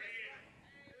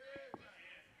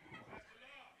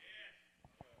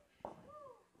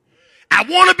 I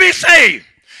want to be saved.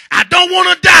 I don't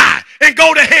want to die and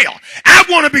go to hell. I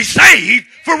want to be saved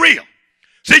for real.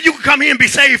 See, you can come here and be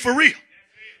saved for real.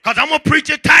 Because I'm going to preach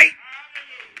it tight.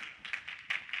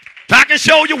 So I can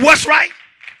show you what's right.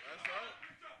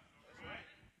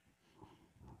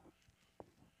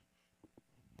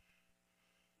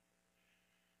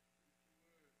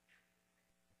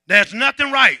 There's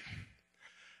nothing right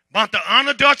but the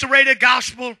unadulterated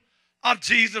gospel of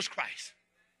Jesus Christ.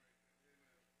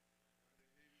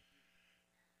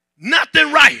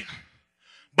 Nothing right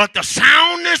but the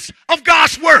soundness of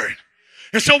God's word.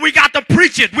 And so we got to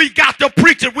preach it. We got to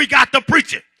preach it. We got to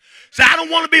preach it. So I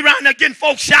don't want to be around there getting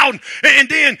folks shouting. And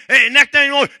then next thing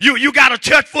you know, you got a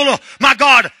church full of, my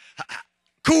God,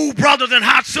 cool brothers and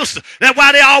hot sisters. That's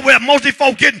why they always, mostly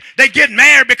folk get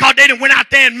married because they didn't went out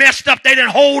there and messed up. They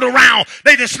didn't hold around.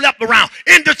 They didn't slept around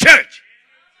in the church.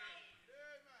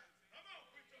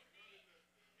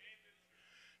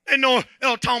 They know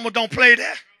El Tomo don't play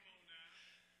that.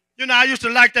 You know, I used to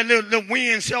like that little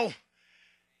wind show.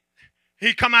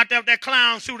 He come out there with that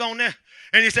clown suit on there,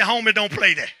 and he said, homie, don't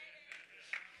play that.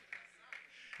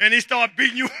 And he started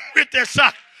beating you with that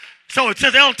sock. So it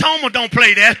says, El Tomo don't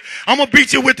play that. I'm going to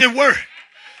beat you with this word.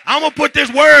 I'm going to put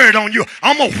this word on you.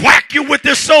 I'm going to whack you with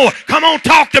this sword. Come on,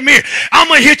 talk to me. I'm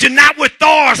going to hit you not with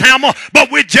Thor's hammer,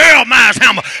 but with Jeremiah's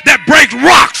hammer that breaks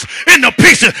rocks into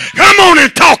pieces. Come on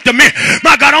and talk to me.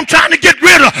 My God, I'm trying to get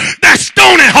rid of that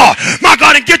stony heart. My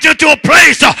God, and get you to a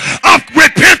place of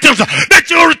repentance, that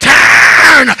you'll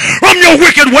return from your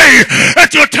wicked way,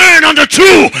 that you'll turn unto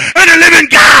true and the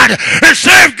living God and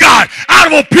serve God out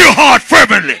of a pure heart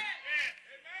fervently.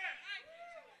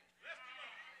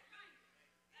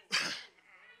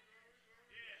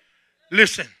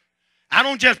 Listen, I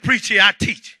don't just preach here, I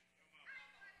teach.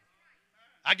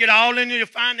 I get all into your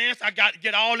finance. I got to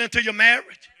get all into your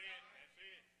marriage.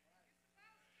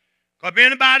 Because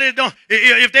anybody don't,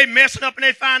 if they messing up in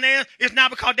their finance, it's not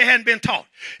because they hadn't been taught.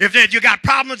 If you got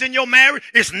problems in your marriage,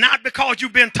 it's not because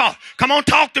you've been taught. Come on,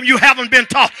 talk to them. You haven't been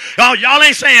taught. Y'all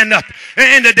ain't saying nothing.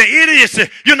 And the idiots,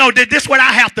 you know, this is what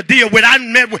I have to deal with. I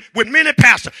met with many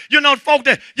pastors. You know, folk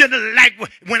that, you know, like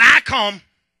when I come,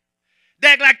 they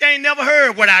act like they ain't never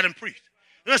heard what I done preached.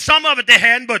 Some of it they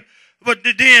hadn't, but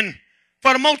then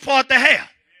for the most part they have.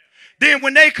 Then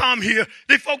when they come here,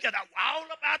 they folk that are all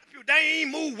about the pew. They ain't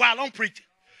move while I'm preaching.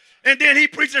 And then he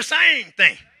preached the same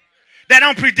thing. That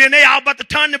I'm preaching. Then they all about to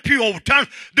turn the pew over.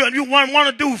 You want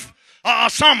to do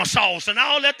somersaults and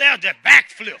all that there, that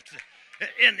backflips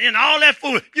and all that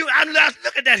fool.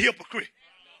 Look at that hypocrite.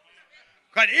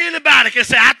 Because anybody can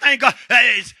say, I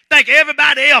thank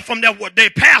everybody else from their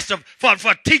pastor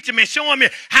for teaching me, showing me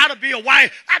how to be a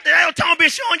wife. I've been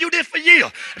showing you this for years,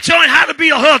 showing how to be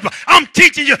a husband. I'm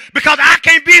teaching you because I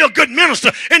can't be a good minister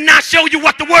and not show you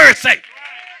what the word say.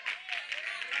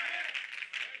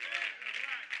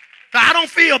 So I don't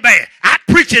feel bad. I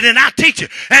preach it and I teach it.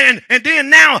 And then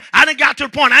now I done got to the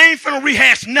point I ain't finna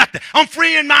rehash nothing. I'm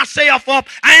freeing myself up.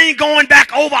 I ain't going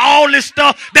back over all this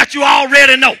stuff that you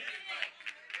already know.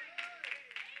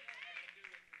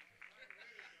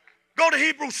 Go to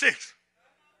Hebrews 6.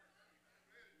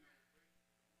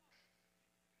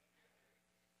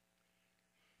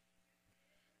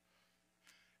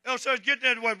 So get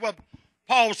that what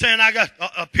Paul was saying.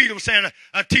 Peter was saying,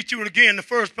 I teach you again the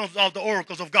first principles of the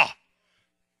oracles of God.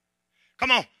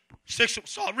 Come on. 6,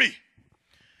 read.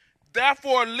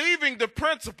 Therefore, leaving the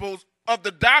principles of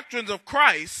the doctrines of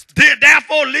Christ.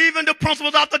 Therefore, leaving the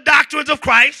principles of the doctrines of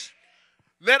Christ.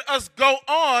 Let us go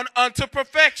on unto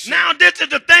perfection. Now this is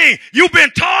the thing. You've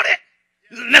been taught it.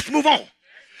 Let's move on.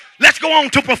 Let's go on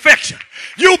to perfection.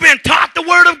 You've been taught the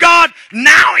word of God.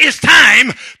 Now it's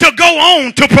time to go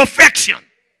on to perfection.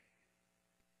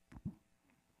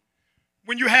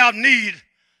 When you have need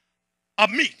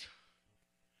of meat,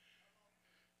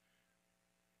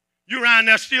 you're around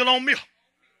there still on milk.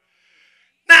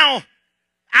 Now,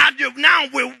 Now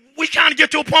we trying to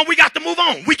get to a point we got to move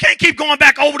on. We can't keep going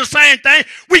back over the same thing.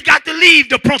 We got to leave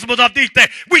the principles of these things.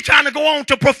 We trying to go on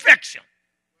to perfection.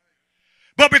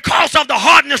 But because of the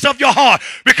hardness of your heart,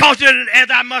 because, as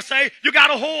I must say, you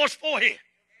got a whore's forehead.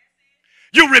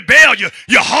 You rebel.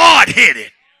 You're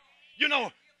hard-headed. You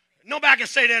know, nobody can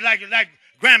say that like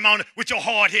grandma with your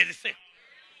hard-headed self.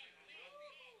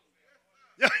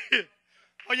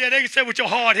 Oh, yeah, they can say with your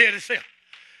hard-headed self.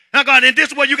 Now, God, and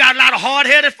this is where you got a lot of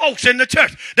hard-headed folks in the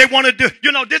church. They want to do,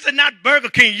 this is not Burger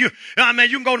King. You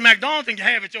can go to McDonald's and you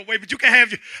have it your way, but you can't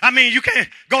have you can't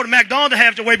go to McDonald's and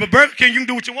have it your way, but Burger King, you can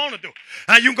do what you want to do.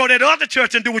 You can go to the other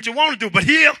church and do what you want to do, but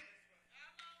here,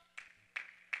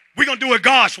 we're going to do it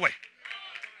God's way.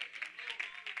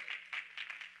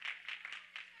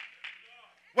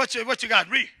 What you got?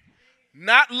 Read.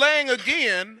 Not laying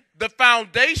again the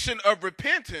foundation of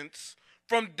repentance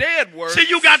from dead works. See,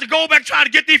 you got to go back and try to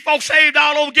get these folks saved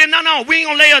all over again. No, we ain't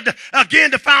going to lay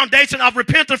again the foundation of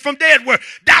repentance from dead works.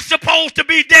 That's supposed to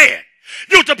be dead.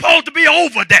 You're supposed to be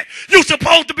over that. You're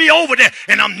supposed to be over that.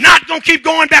 And I'm not going to keep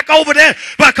going back over that,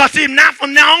 because see, not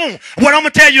from now on, what I'm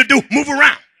going to tell you to do, move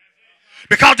around.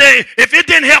 Because if it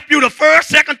didn't help you the first,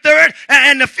 second, third,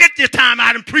 and the 50th time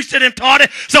I done preached it and taught it,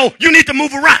 so you need to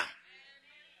move around.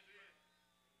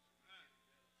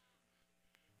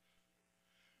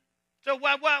 So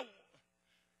why?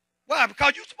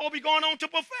 Because you're supposed to be going on to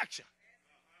perfection.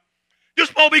 You're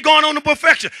supposed to be going on to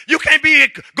perfection. You can't be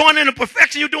going into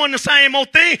perfection. You're doing the same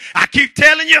old thing. I keep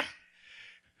telling you,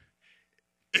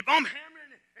 if I'm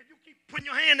hammering it and you keep putting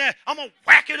your hand there, I'm going to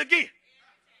whack it again.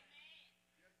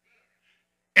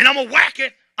 And I'm going to whack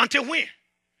it until when?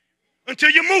 Until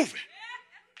you move it.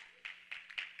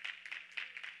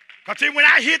 Because see, when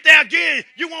I hit there again,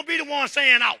 you won't be the one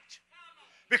saying ouch.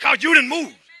 Because you didn't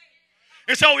move.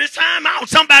 And so it's time out.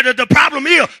 The problem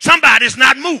is somebody's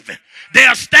not moving. They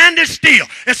are standing still.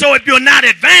 And so if you're not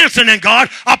advancing in God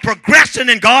or progressing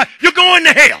in God, you're going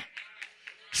to hell.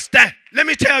 Let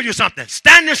me tell you something.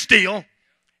 Standing still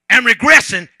and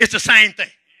regressing is the same thing.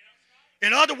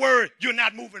 In other words, you're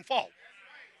not moving forward.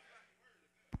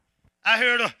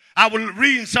 I was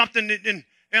reading something in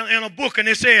a book, and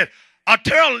it said a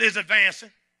turtle is advancing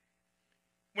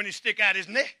when he stick out his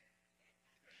neck.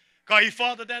 Because he's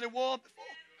farther than it was before.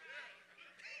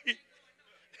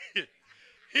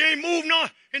 He ain't moved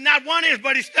in not 1 inch,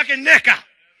 but he stuck his neck out.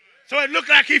 So it looked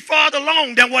like he's farther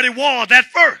along than what it was at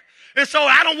first. And so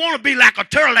I don't want to be like a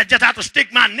turtle that just have to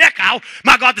stick my neck out.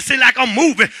 My God, to see like I'm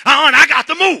moving. I got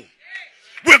to move.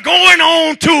 We're going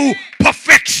on to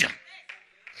perfection.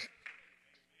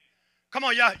 Come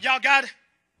on, y'all got it?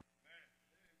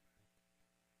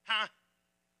 Huh?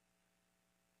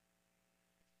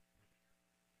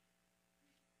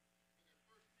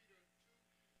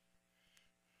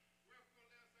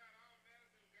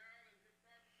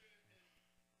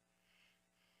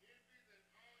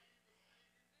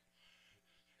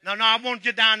 No, I won't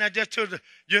get down there just to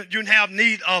you have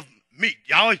need of meat.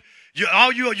 You're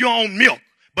on milk,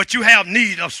 but you have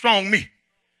need of strong meat.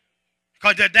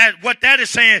 Because what that is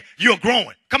saying, you're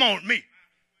growing. Come on, me.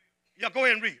 Yeah, go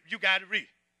ahead and read. You got to read.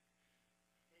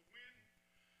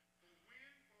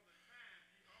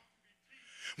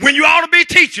 When you ought to be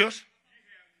teachers.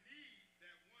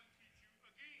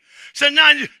 So now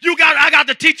I got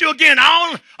to teach you again,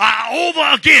 over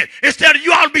again. Instead of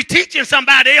you ought to be teaching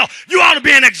somebody else, you ought to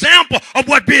be an example of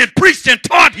what's being preached and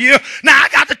taught here. Now I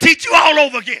got to teach you all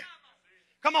over again.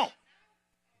 Come on.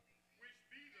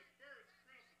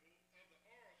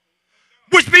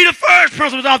 Which be the first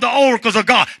principles of the oracles of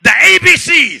God, the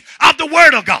ABCs of the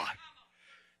Word of God.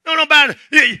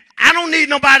 I don't need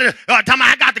nobody tell me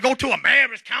I got to go to a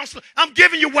marriage counselor. I'm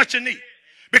giving you what you need.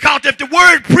 Because if the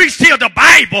word preached here, the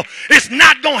Bible, it's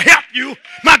not going to help you.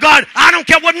 My God, I don't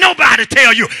care what nobody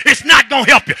tell you. It's not going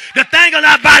to help you. The thing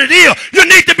about it is, you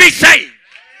need to be saved.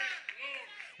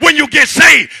 When you get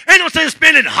saved, ain't no sense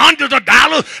spending hundreds of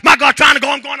dollars. My God, I'm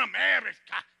going to marriage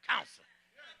counselor.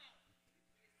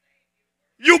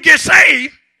 You get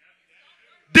saved,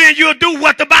 then you'll do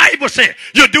what the Bible said.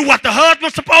 You'll do what the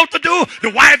husband's supposed to do. The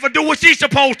wife will do what she's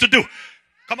supposed to do.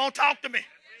 Come on, talk to me.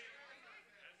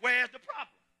 Where's the problem?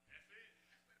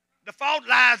 The fault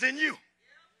lies in you.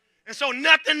 And so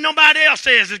nothing nobody else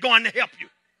says is going to help you.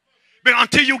 But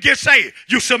until you get saved,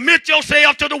 you submit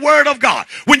yourself to the Word of God.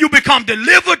 When you become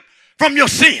delivered from your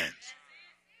sins.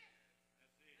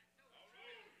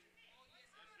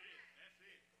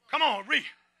 Come on, read.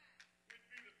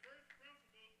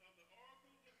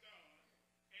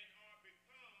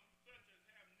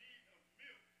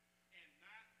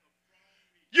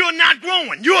 You're not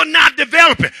growing. You're not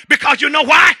developing. Because you know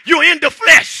why? You're in the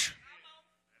flesh.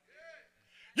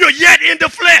 You're yet in the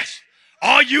flesh.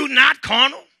 Are you not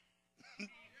carnal?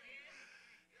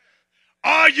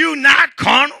 Are you not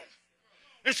carnal?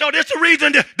 And so that's the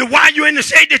reason the why you're in the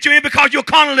state that you're in, because you're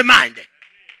carnally minded.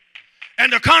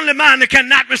 And the carnally minded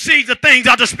cannot receive the things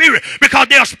of the Spirit because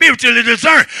they are spiritually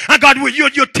discerned. And God,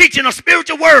 you're teaching a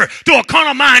spiritual word to a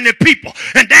carnal minded people.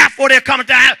 And therefore they're coming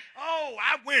to, oh,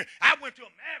 I went to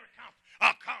a marriage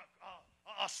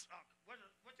conference,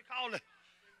 what you call it?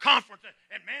 Conference.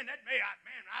 And man,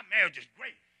 our marriage is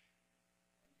great.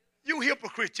 You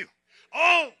hypocrite, you.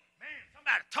 Oh, man,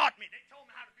 somebody taught me. They told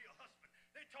me how to be a husband.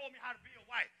 They told me how to be a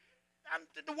wife.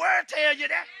 The word tells you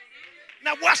that.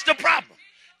 Now, what's the problem?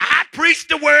 I preach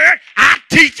the word. I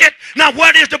teach it. Now,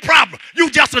 what is the problem? You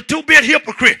just a two-bit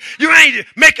hypocrite. You ain't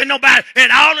making nobody.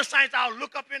 And all the saints, I'll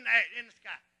look up in the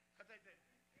sky.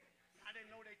 I didn't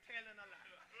know they telling a lie.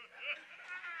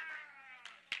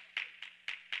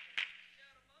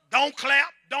 Don't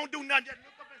clap. Don't do nothing. Just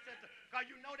look up and say, because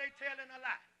you know they telling a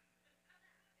lie.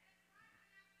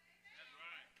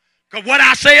 Because what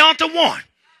I say unto one,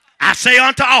 I say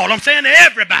unto all. I'm saying to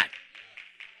everybody.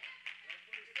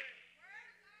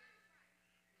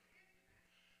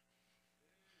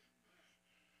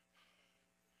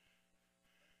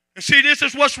 And see, this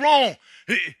is what's wrong.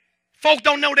 Folks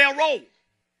don't know their role.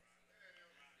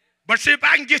 But see, if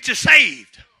I can get you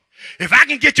saved, if I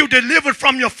can get you delivered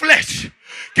from your flesh,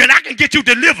 then I can get you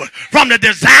delivered from the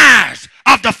desires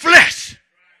of the flesh.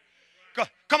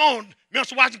 Come on,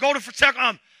 Mr. Watson, go to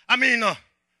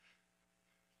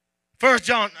First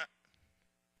John,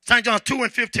 St. John 2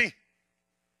 and 15.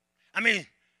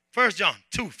 1 John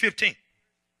 2:15.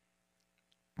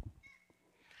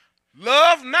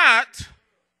 Love not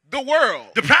the world.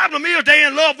 The problem is they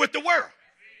in love with the world.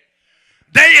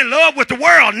 They in love with the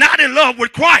world, not in love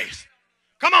with Christ.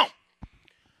 Come on.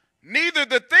 Neither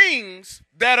the things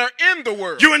that are in the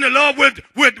world. You're in love with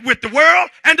the world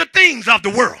and the things of the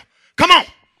world. Come on.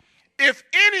 If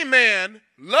any man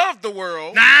love the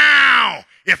world. Now,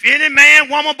 if any man,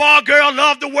 woman, boy, girl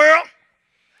love the world.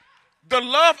 The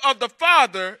love of the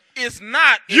Father is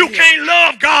not in You him. can't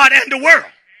love God and the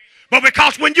world. But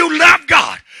because when you love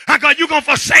God, my God, you're going to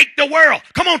forsake the world.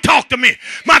 Come on, talk to me.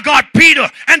 My God, Peter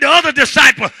and the other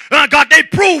disciple, God, they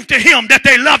proved to him that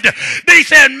they loved him. They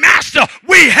said, Master,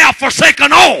 we have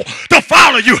forsaken all to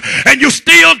follow you. And you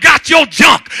still got your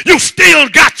junk. You still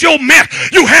got your mess.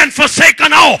 You hadn't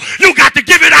forsaken all. You got to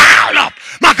give it all up,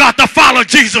 my God, to follow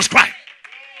Jesus Christ.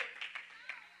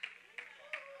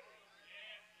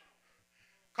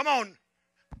 Come on.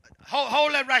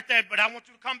 Hold that right there, but I want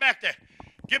you to come back there.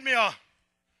 Give me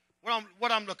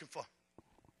what I'm looking for.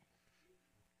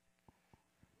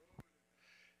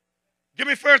 Give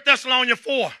me 1 Thessalonians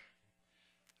 4,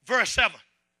 verse 7.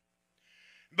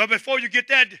 But before you get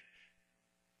that,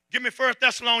 give me 1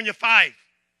 Thessalonians 5.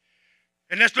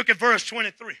 And let's look at verse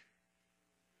 23.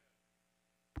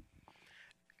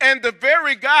 And the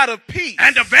very God of peace.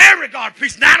 And the very God of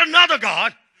peace, not another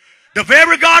God. The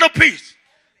very God of peace.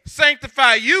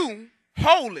 Sanctify you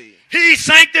wholly. He's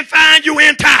sanctifying you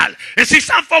entirely. And see,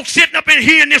 some folks sitting up in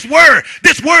here in this word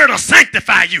will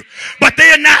sanctify you. But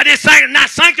they're not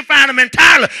sanctifying them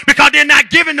entirely because they're not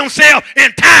giving themselves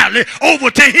entirely over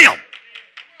to him.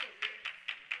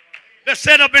 They're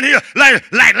set up in here like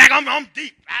I'm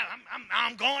deep.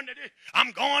 I'm going to this.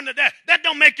 I'm going to that. That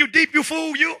don't make you deep, you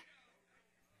fool, you.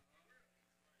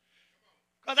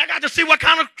 Because I got to see what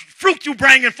kind of fruit you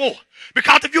bringing forth.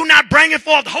 Because if you're not bringing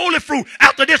forth holy fruit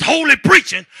after this holy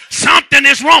preaching, something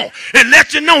is wrong. It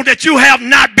lets you know that you have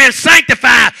not been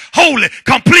sanctified wholly,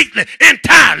 completely,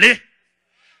 entirely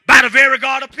by the very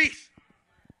God of peace.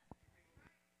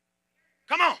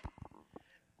 Come on.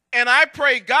 And I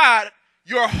pray God,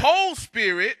 your whole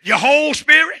spirit. Your whole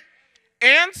spirit.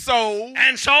 And soul.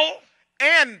 And soul.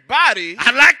 And body.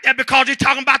 I like that because he's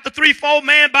talking about the threefold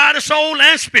man, body, soul,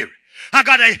 and spirit. My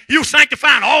God, you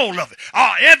sanctifying all of it.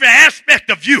 Every aspect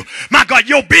of you. My God,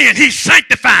 your being, he's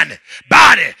sanctifying it.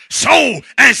 Body, soul,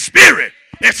 and spirit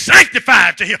is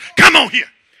sanctified to him. Come on here.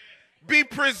 Be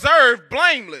preserved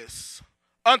blameless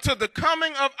unto the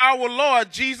coming of our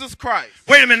Lord Jesus Christ.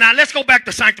 Wait a minute now. Let's go back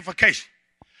to sanctification.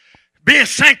 Being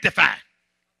sanctified.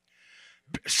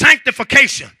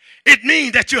 Sanctification. It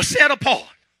means that you're set apart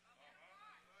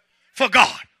for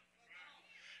God.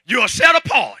 You are set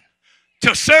apart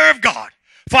to serve God,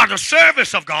 for the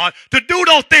service of God, to do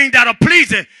those things that are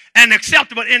pleasing and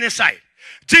acceptable in his sight.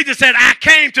 Jesus said, I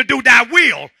came to do thy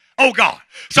will, O God.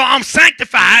 So I'm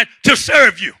sanctified to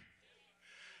serve you.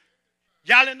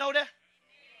 Y'all didn't know that?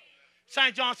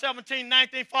 St. John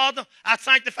 17:19, Father, I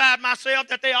sanctified myself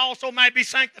that they also might be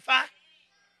sanctified.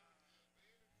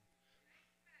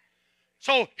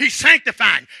 So he's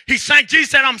sanctifying. Jesus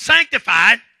said, I'm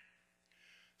sanctified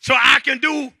so I can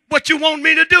do what you want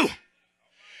me to do.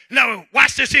 Now,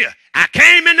 watch this here. I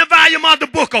came in the volume of the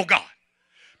book, oh God,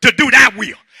 to do thy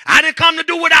will. I didn't come to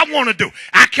do what I want to do.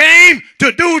 I came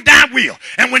to do thy will.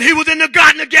 And when he was in the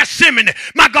Garden of Gethsemane,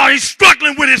 my God, he's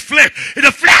struggling with his flesh.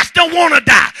 The flesh don't want to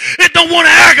die. It don't want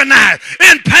to agonize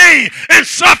in pain and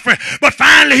suffering. But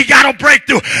finally he got a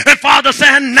breakthrough. And Father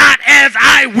said, not as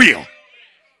I will,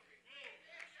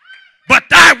 but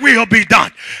thy will be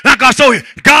done. Now God, so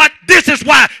God, this is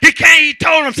why he came. He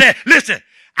told him, said, listen,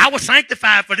 I was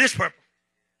sanctified for this purpose.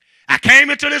 I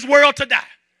came into this world to die.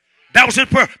 That was his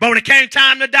purpose. But when it came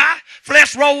time to die,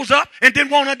 flesh rose up and didn't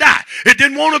want to die. It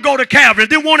didn't want to go to Calvary. It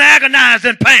didn't want to agonize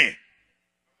in pain.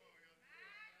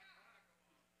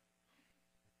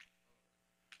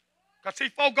 Because see,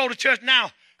 folks go to church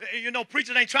now. You know,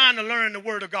 preachers ain't trying to learn the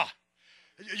word of God.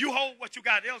 You hold what you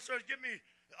got. Elder Church, give me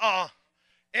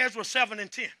Ezra 7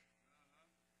 and 10.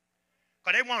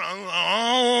 Because they want to...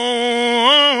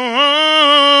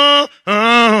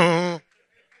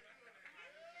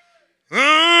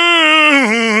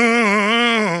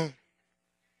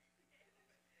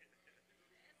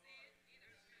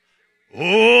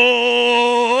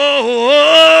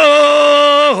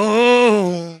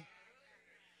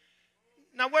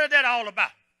 Now, what is that all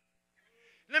about?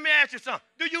 Let me ask you something.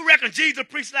 Do you reckon Jesus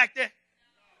preached like that?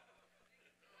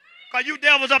 Because you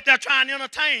devils up there trying to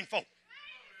entertain folks.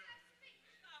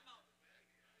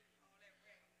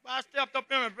 I stepped up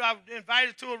in and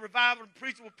invited to a revival. The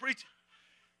preacher was preaching.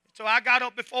 So I got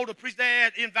up before the preacher. They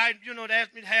had invited, you know, they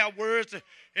asked me to have words.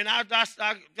 And I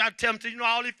tell them, you know,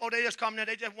 all these folks, they just come there.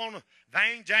 They just want to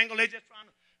bang, jangle. They just trying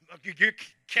to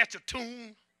catch a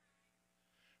tune.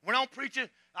 When I'm preaching,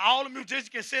 all the musicians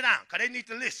can sit down because they need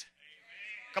to listen.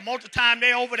 Because most of the time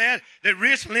they over there, they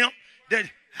wrist limp.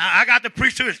 I got the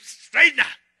preacher straighten out.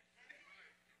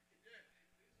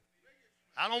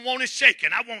 I don't want it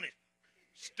shaking. I want it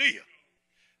still.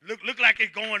 Look like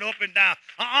it's going up and down.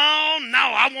 Oh, no,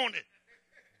 I want it.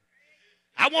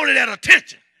 I wanted that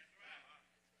attention.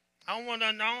 I want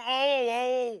to know,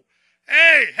 oh,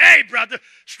 hey, brother,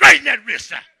 straighten that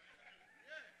wrist out.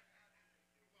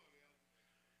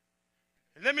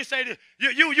 And let me say this.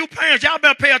 You parents, y'all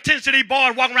better pay attention to these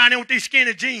boys walking around there with these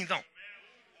skinny jeans on.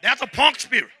 That's a punk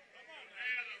spirit.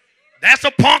 That's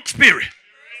a punk spirit.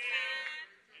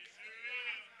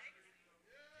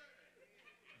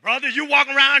 Brother, you walk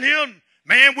around here,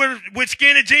 man, with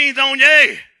skinny jeans on, yeah.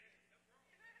 There's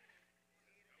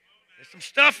some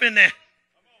stuff in there.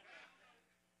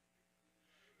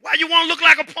 Why you want to look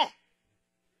like a punk?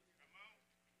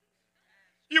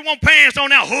 You want pants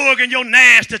on that hugging your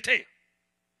nasty tail.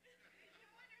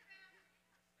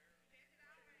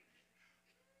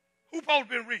 Who supposed to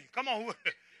be reading? Come on,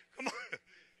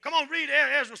 come on, read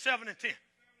Ezra 7 and 10.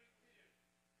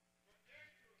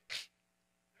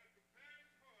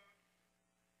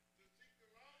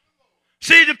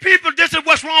 See, the people, this is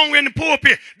what's wrong in the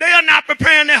pulpit. They are not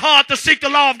preparing their heart to seek the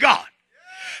law of God.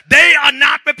 They are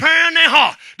not preparing their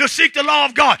heart to seek the law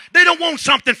of God. They don't want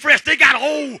something fresh. They got an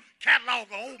old catalog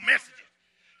of old messages.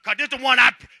 Because this is the one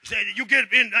I said, you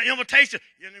get an invitation,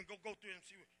 you then go through it and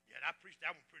see, yeah, I preached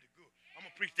that one pretty good. I'm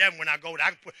going to preach that one when I go there.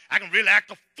 I can really act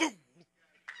a fool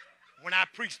when I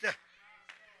preach that.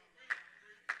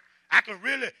 I can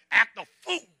really act a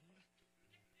fool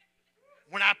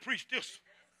when I preach this.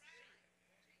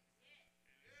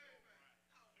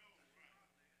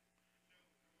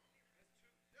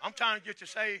 I'm trying to get you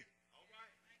saved.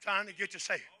 Trying to get you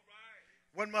saved.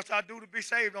 What must I do to be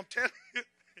saved? I'm telling you.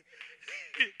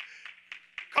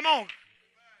 Come on.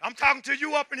 I'm talking to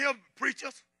you up in here,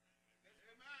 preachers.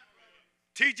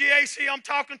 TGHC, I'm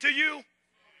talking to you.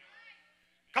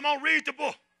 Come on, read the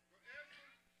book.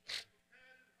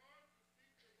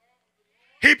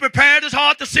 He prepared his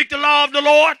heart to seek the law of the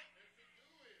Lord.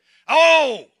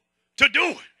 Oh, to do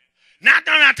it. Not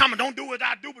talking about don't do as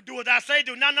I do, but do as I say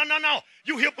do. No.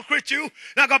 You hypocrite, you.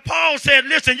 Now, God, Paul said,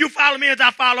 listen, you follow me as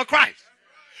I follow Christ.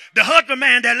 The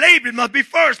husbandman that labored must be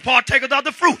first partakers of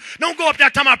the fruit. Don't go up there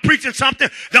talking about preaching something.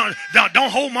 Don't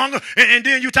homemonger. And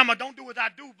then you talking about don't do as I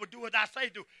do, but do as I say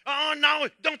do. Oh, no,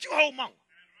 don't you homemonger.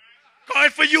 Call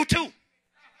it for you too.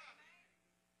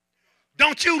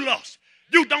 Don't you lust.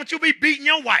 Don't you be beating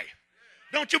your wife.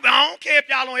 I don't care if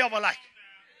y'all don't ever like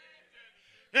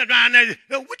it.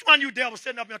 Which one of you devils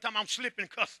sitting up here talking I'm slipping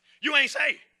and cussing? You ain't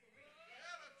saved.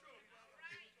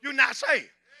 You're not saved.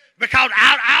 Because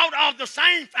out of the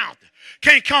same fountain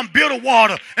can come bitter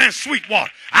water and sweet water.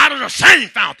 Out of the same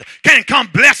fountain can come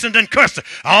blessings and cursing.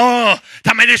 Oh,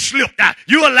 tell me it slipped out.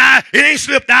 You a lie. It ain't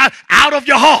slipped out of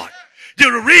your heart.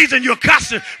 The reason you're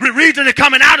cussing, the reason it's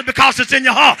coming out is because it's in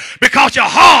your heart. Because your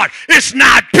heart is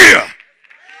not pure.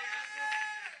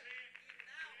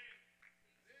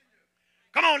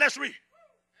 Come on, let's read.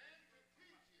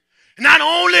 Not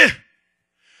only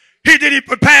did he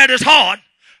prepare his heart,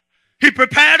 he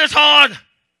prepared his heart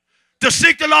to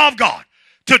seek the law of God,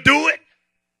 to do it,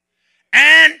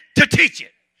 and to teach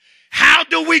it. How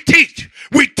do we teach?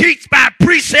 We teach by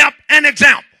precept and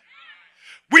example.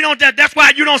 We don't. That's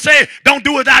why you don't say, don't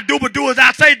do as I do, but do as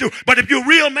I say do. But if you're a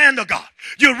real man of God,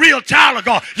 you're a real child of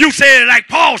God, you say it like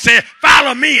Paul said,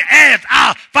 follow me as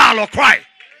I follow Christ.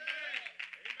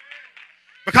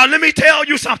 Because let me tell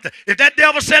you something. If that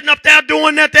devil sitting up there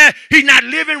doing that there, he's not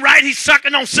living right. He's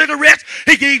sucking on cigarettes.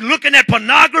 He's looking at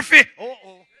pornography.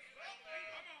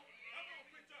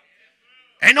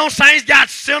 Ain't no saints got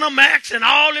Cinemax and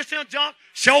all this junk.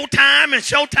 Showtime and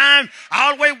Showtime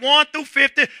all the way 1 through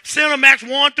 50. Cinemax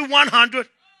 1 through 100.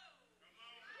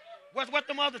 What's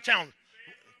them other channels?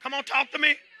 Come on, talk to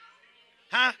me.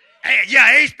 Huh? Hey,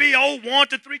 yeah, HBO 1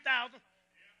 to 3,000.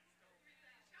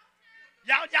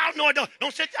 Y'all know it.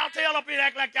 Don't sit y'all tail up here and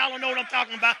act like y'all don't know what I'm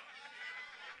talking about.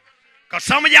 Because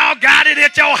some of y'all got it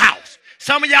at your house.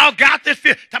 Some of y'all got this.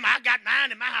 I got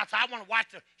mine in my house. So I want to watch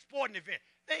the sporting event.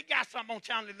 They got something on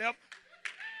Channel 11.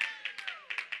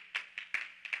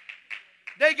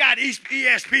 They got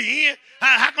ESPN.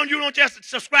 How come you don't just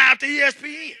subscribe to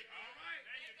ESPN?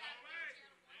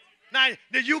 Now,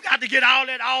 you got to get all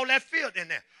that filth in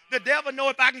there. The devil know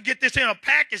if I can get this in a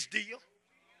package deal.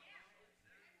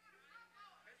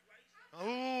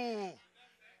 Ooh.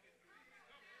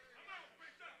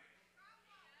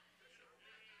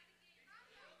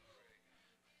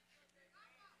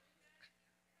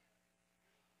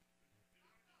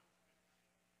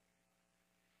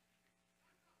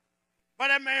 But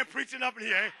that man preaching up in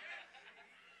here.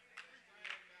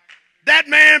 That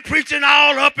man preaching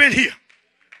all up in here.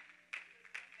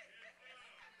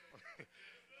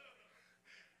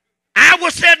 I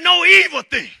will set no evil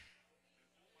thing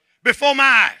before my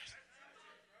eyes.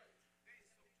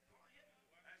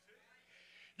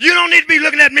 You don't need to be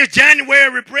looking at Miss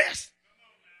January press.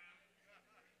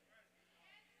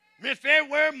 Miss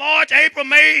February, March, April,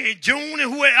 May, June,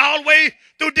 and all the way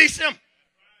through December.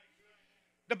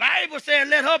 The Bible said,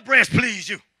 let her breast please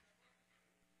you.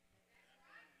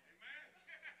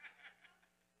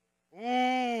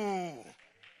 Ooh.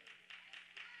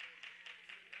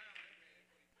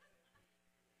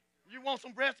 You want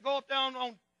some breasts? Go up down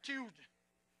on Tuesday.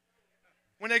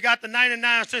 When they got the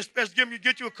 99-cent special,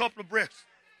 get you a couple of breasts.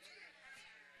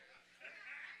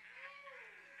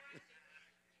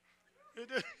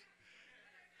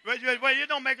 Well, you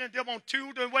don't make any difference on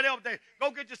Tuesday, whatever day. Go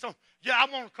get you some. Yeah,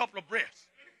 I want a couple of breasts.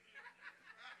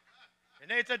 And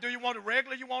they said, do you want it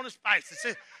regular? You want it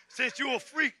spicy? Since you're a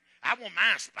freak, I want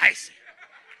mine spicy.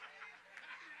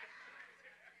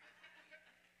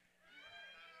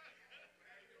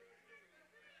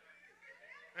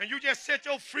 And you just set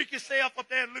your freaky self up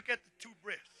there and look at the two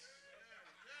breasts.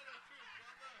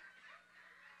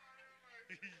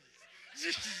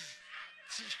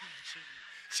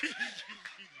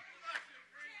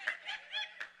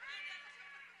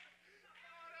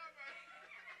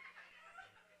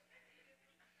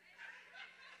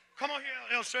 Come on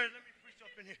here, El Sir. Let me preach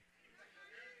up in here.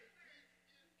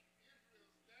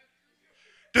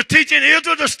 The teaching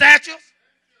Israel, the statutes,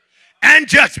 and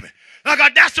judgment. My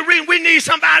God, that's the reason we need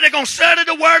somebody that's going to study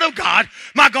the word of God.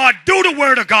 My God, do the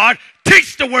word of God.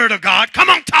 Teach the word of God.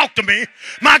 Come on, talk to me.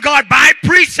 My God, by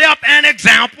precept and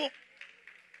example.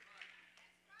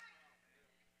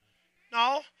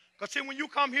 No, because see, when you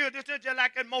come here, this is just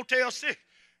like at Motel 6.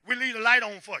 We leave the light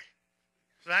on for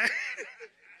you. Right?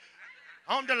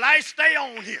 The light stay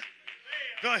on here.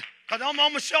 Because I'm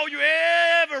going to show you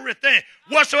everything.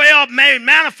 Whatsoever may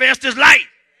manifest is light.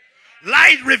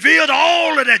 Light reveals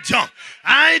all of that junk.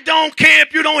 I don't care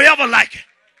if you don't ever like it.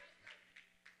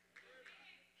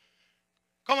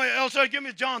 Come on, Elsa, give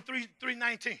me John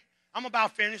 3:19. I'm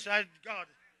about finished. I got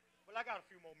a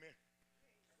few more minutes.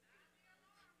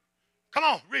 Come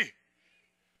on, read.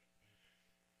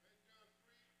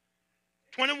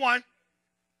 21.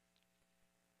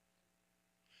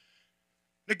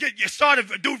 Now you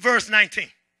started, do verse 19.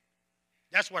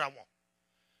 That's what I want.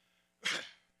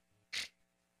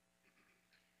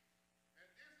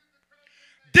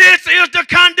 This is the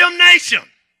condemnation.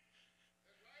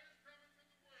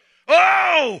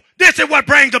 Oh, this is what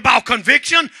brings about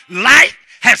conviction. Light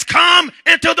has come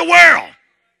into the world.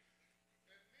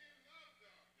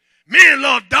 Men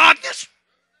love darkness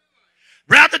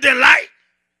rather than light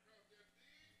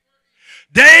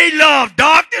They love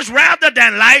darkness rather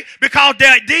than light because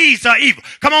their deeds are evil.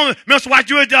 Come on, Mr. White,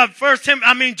 you read John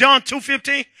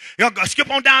 2:15. Skip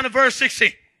on down to verse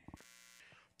 16.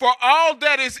 For all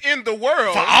that is in the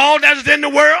world. For all that is in the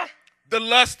world. The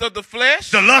lust of the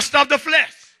flesh. The lust of the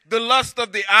flesh. The lust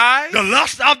of the eyes. The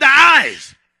lust of the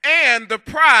eyes. And the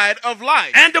pride of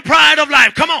life. And the pride of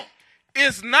life. Come on.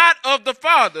 Is not of the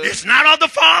Father. It's not of the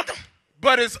Father.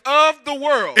 But is of the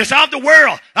world. It's of the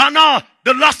world. No,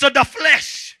 the lust of the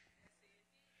flesh.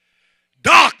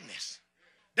 Darkness.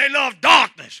 They love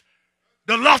darkness.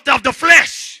 The lust of the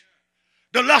flesh.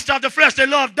 The lust of the flesh. They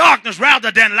love darkness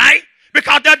rather than light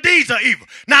because their deeds are evil.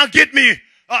 Now get me,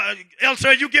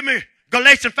 Elsa, you give me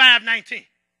Galatians 5:19.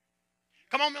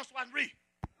 Come on, Mr. White, read.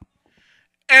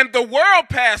 And the world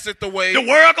passeth away. The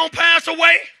world gonna pass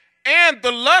away. And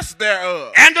the lust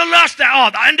thereof. And the lust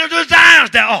thereof. And the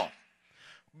desires thereof.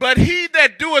 But he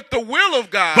that doeth the will of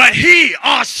God. But he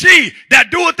or she that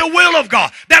doeth the will of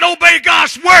God, that obey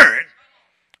God's word,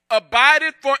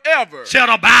 abideth forever.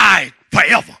 Shall abide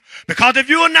forever. Because if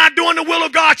you are not doing the will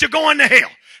of God, you're going to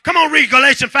hell. Come on, read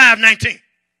Galatians 5:19.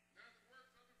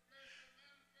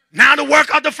 Now the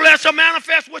work of the flesh shall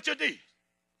manifest with your deeds.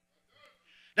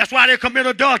 That's why they commit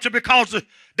adultery, because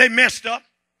they messed up.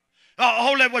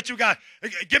 Hold that what you got.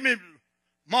 Give me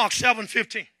Mark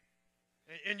 7:15.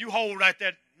 And you hold right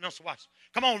there, Mr. Watson.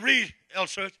 Come on, read, El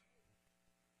Church.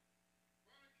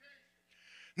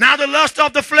 Now the lust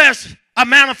of the flesh are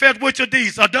manifest with your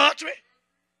deeds. Adultery.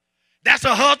 That's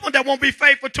a husband that won't be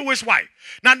faithful to his wife.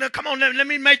 Now come on, let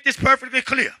me make this perfectly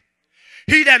clear.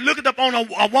 He that looketh upon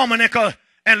a woman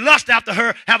and lust after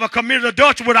her have a committed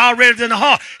adultery with already in the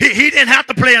heart. He didn't have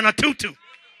to play in a tutu.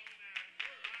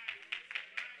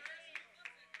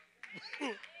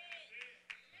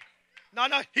 No,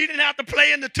 he didn't have to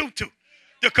play in the tutu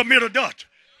to commit adultery.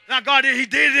 Now God, he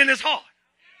did it in his heart.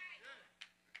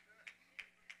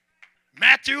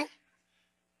 Matthew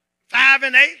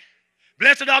 5:8.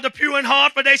 Blessed are the pure in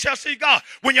heart, for they shall see God.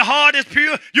 When your heart is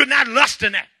pure, you're not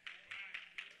lusting at.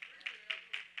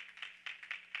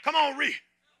 Come on, read.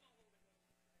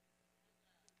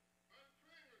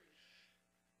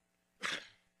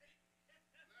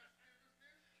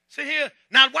 See here.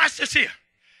 Now watch this here.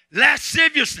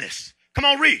 Lasciviousness. Come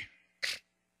on, read.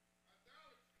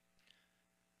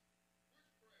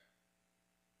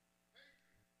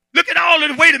 Look at all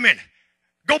of it. Wait a minute.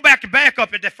 Go back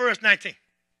up at that first 19.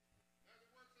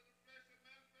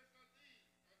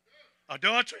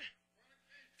 Adultery,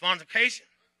 fornication,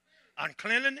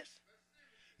 uncleanliness.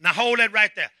 Now hold that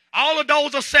right there. All of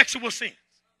those are sexual sins.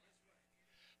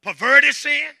 Perverted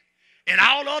sin and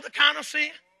all other kind of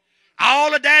sin.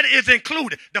 All of that is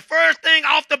included. The first thing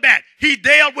off the bat, he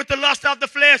dealt with the lust of the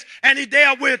flesh and he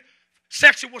dealt with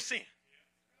sexual sin.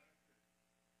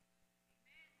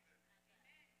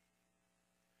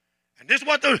 And this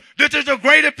is the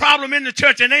greatest problem in the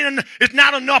church. And it's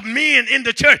not enough men in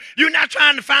the church. You're not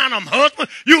trying to find a husband.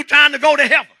 You're trying to go to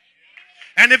heaven.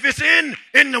 And if it's in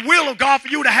the will of God for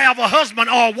you to have a husband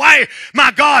or a wife,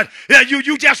 my God,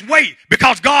 you just wait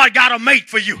because God got a mate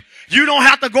for you. You don't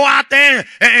have to go out there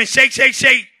and shake.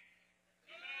 Shake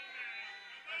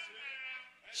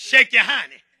your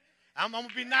honey. I'm going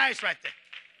to be nice right there.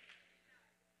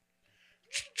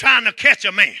 Trying to catch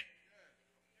a man.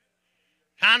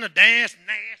 Trying to dance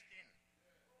nasty.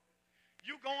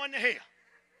 You going to hell.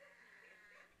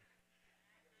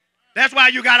 That's why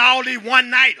you got all these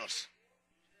one-nighters.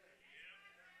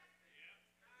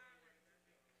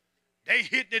 They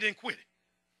hit it and quit it.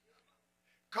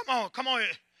 Come on.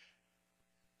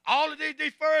 All of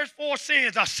these first four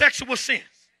sins are sexual sins.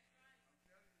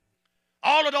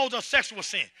 All of those are sexual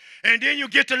sins. And then you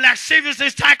get to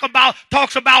lasciviousness,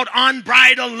 talks about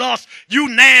unbridled lust. You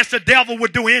nasty devil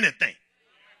would do anything.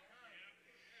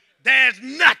 There's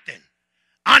nothing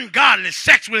ungodly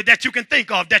sexually that you can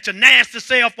think of that your nasty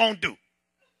self won't do.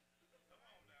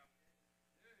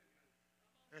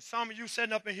 And some of you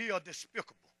sitting up in here are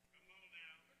despicable.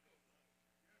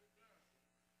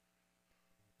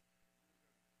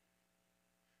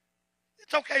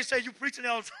 It's okay to say you preaching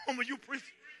all the time, but you preach.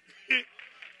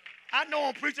 I know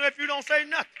I'm preaching if you don't say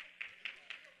nothing.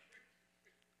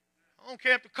 I don't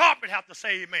care if the carpet have to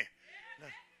say amen.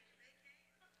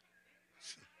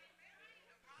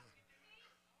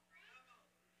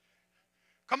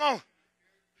 Come on.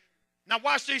 Now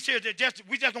watch these here.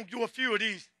 We just going to do a few of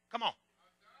these. Come on.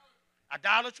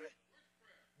 Idolatry.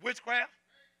 Witchcraft.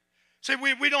 See,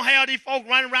 we don't have these folks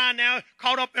running around now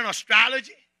caught up in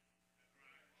astrology.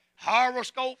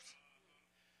 Horoscopes.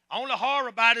 Only horror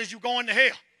about it is you going to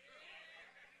hell.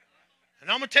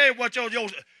 And I'm going to tell you what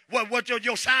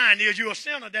your sign is. You're a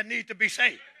sinner that needs to be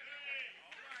saved.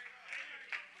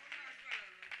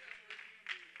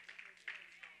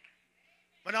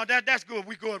 no, that's good.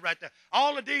 We good right there.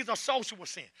 All of these are social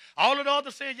sin. All of the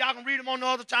other sins, y'all can read them on the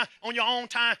other time, on your own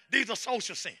time. These are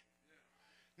social sin.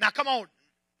 Now, come on,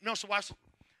 Mr. Watson.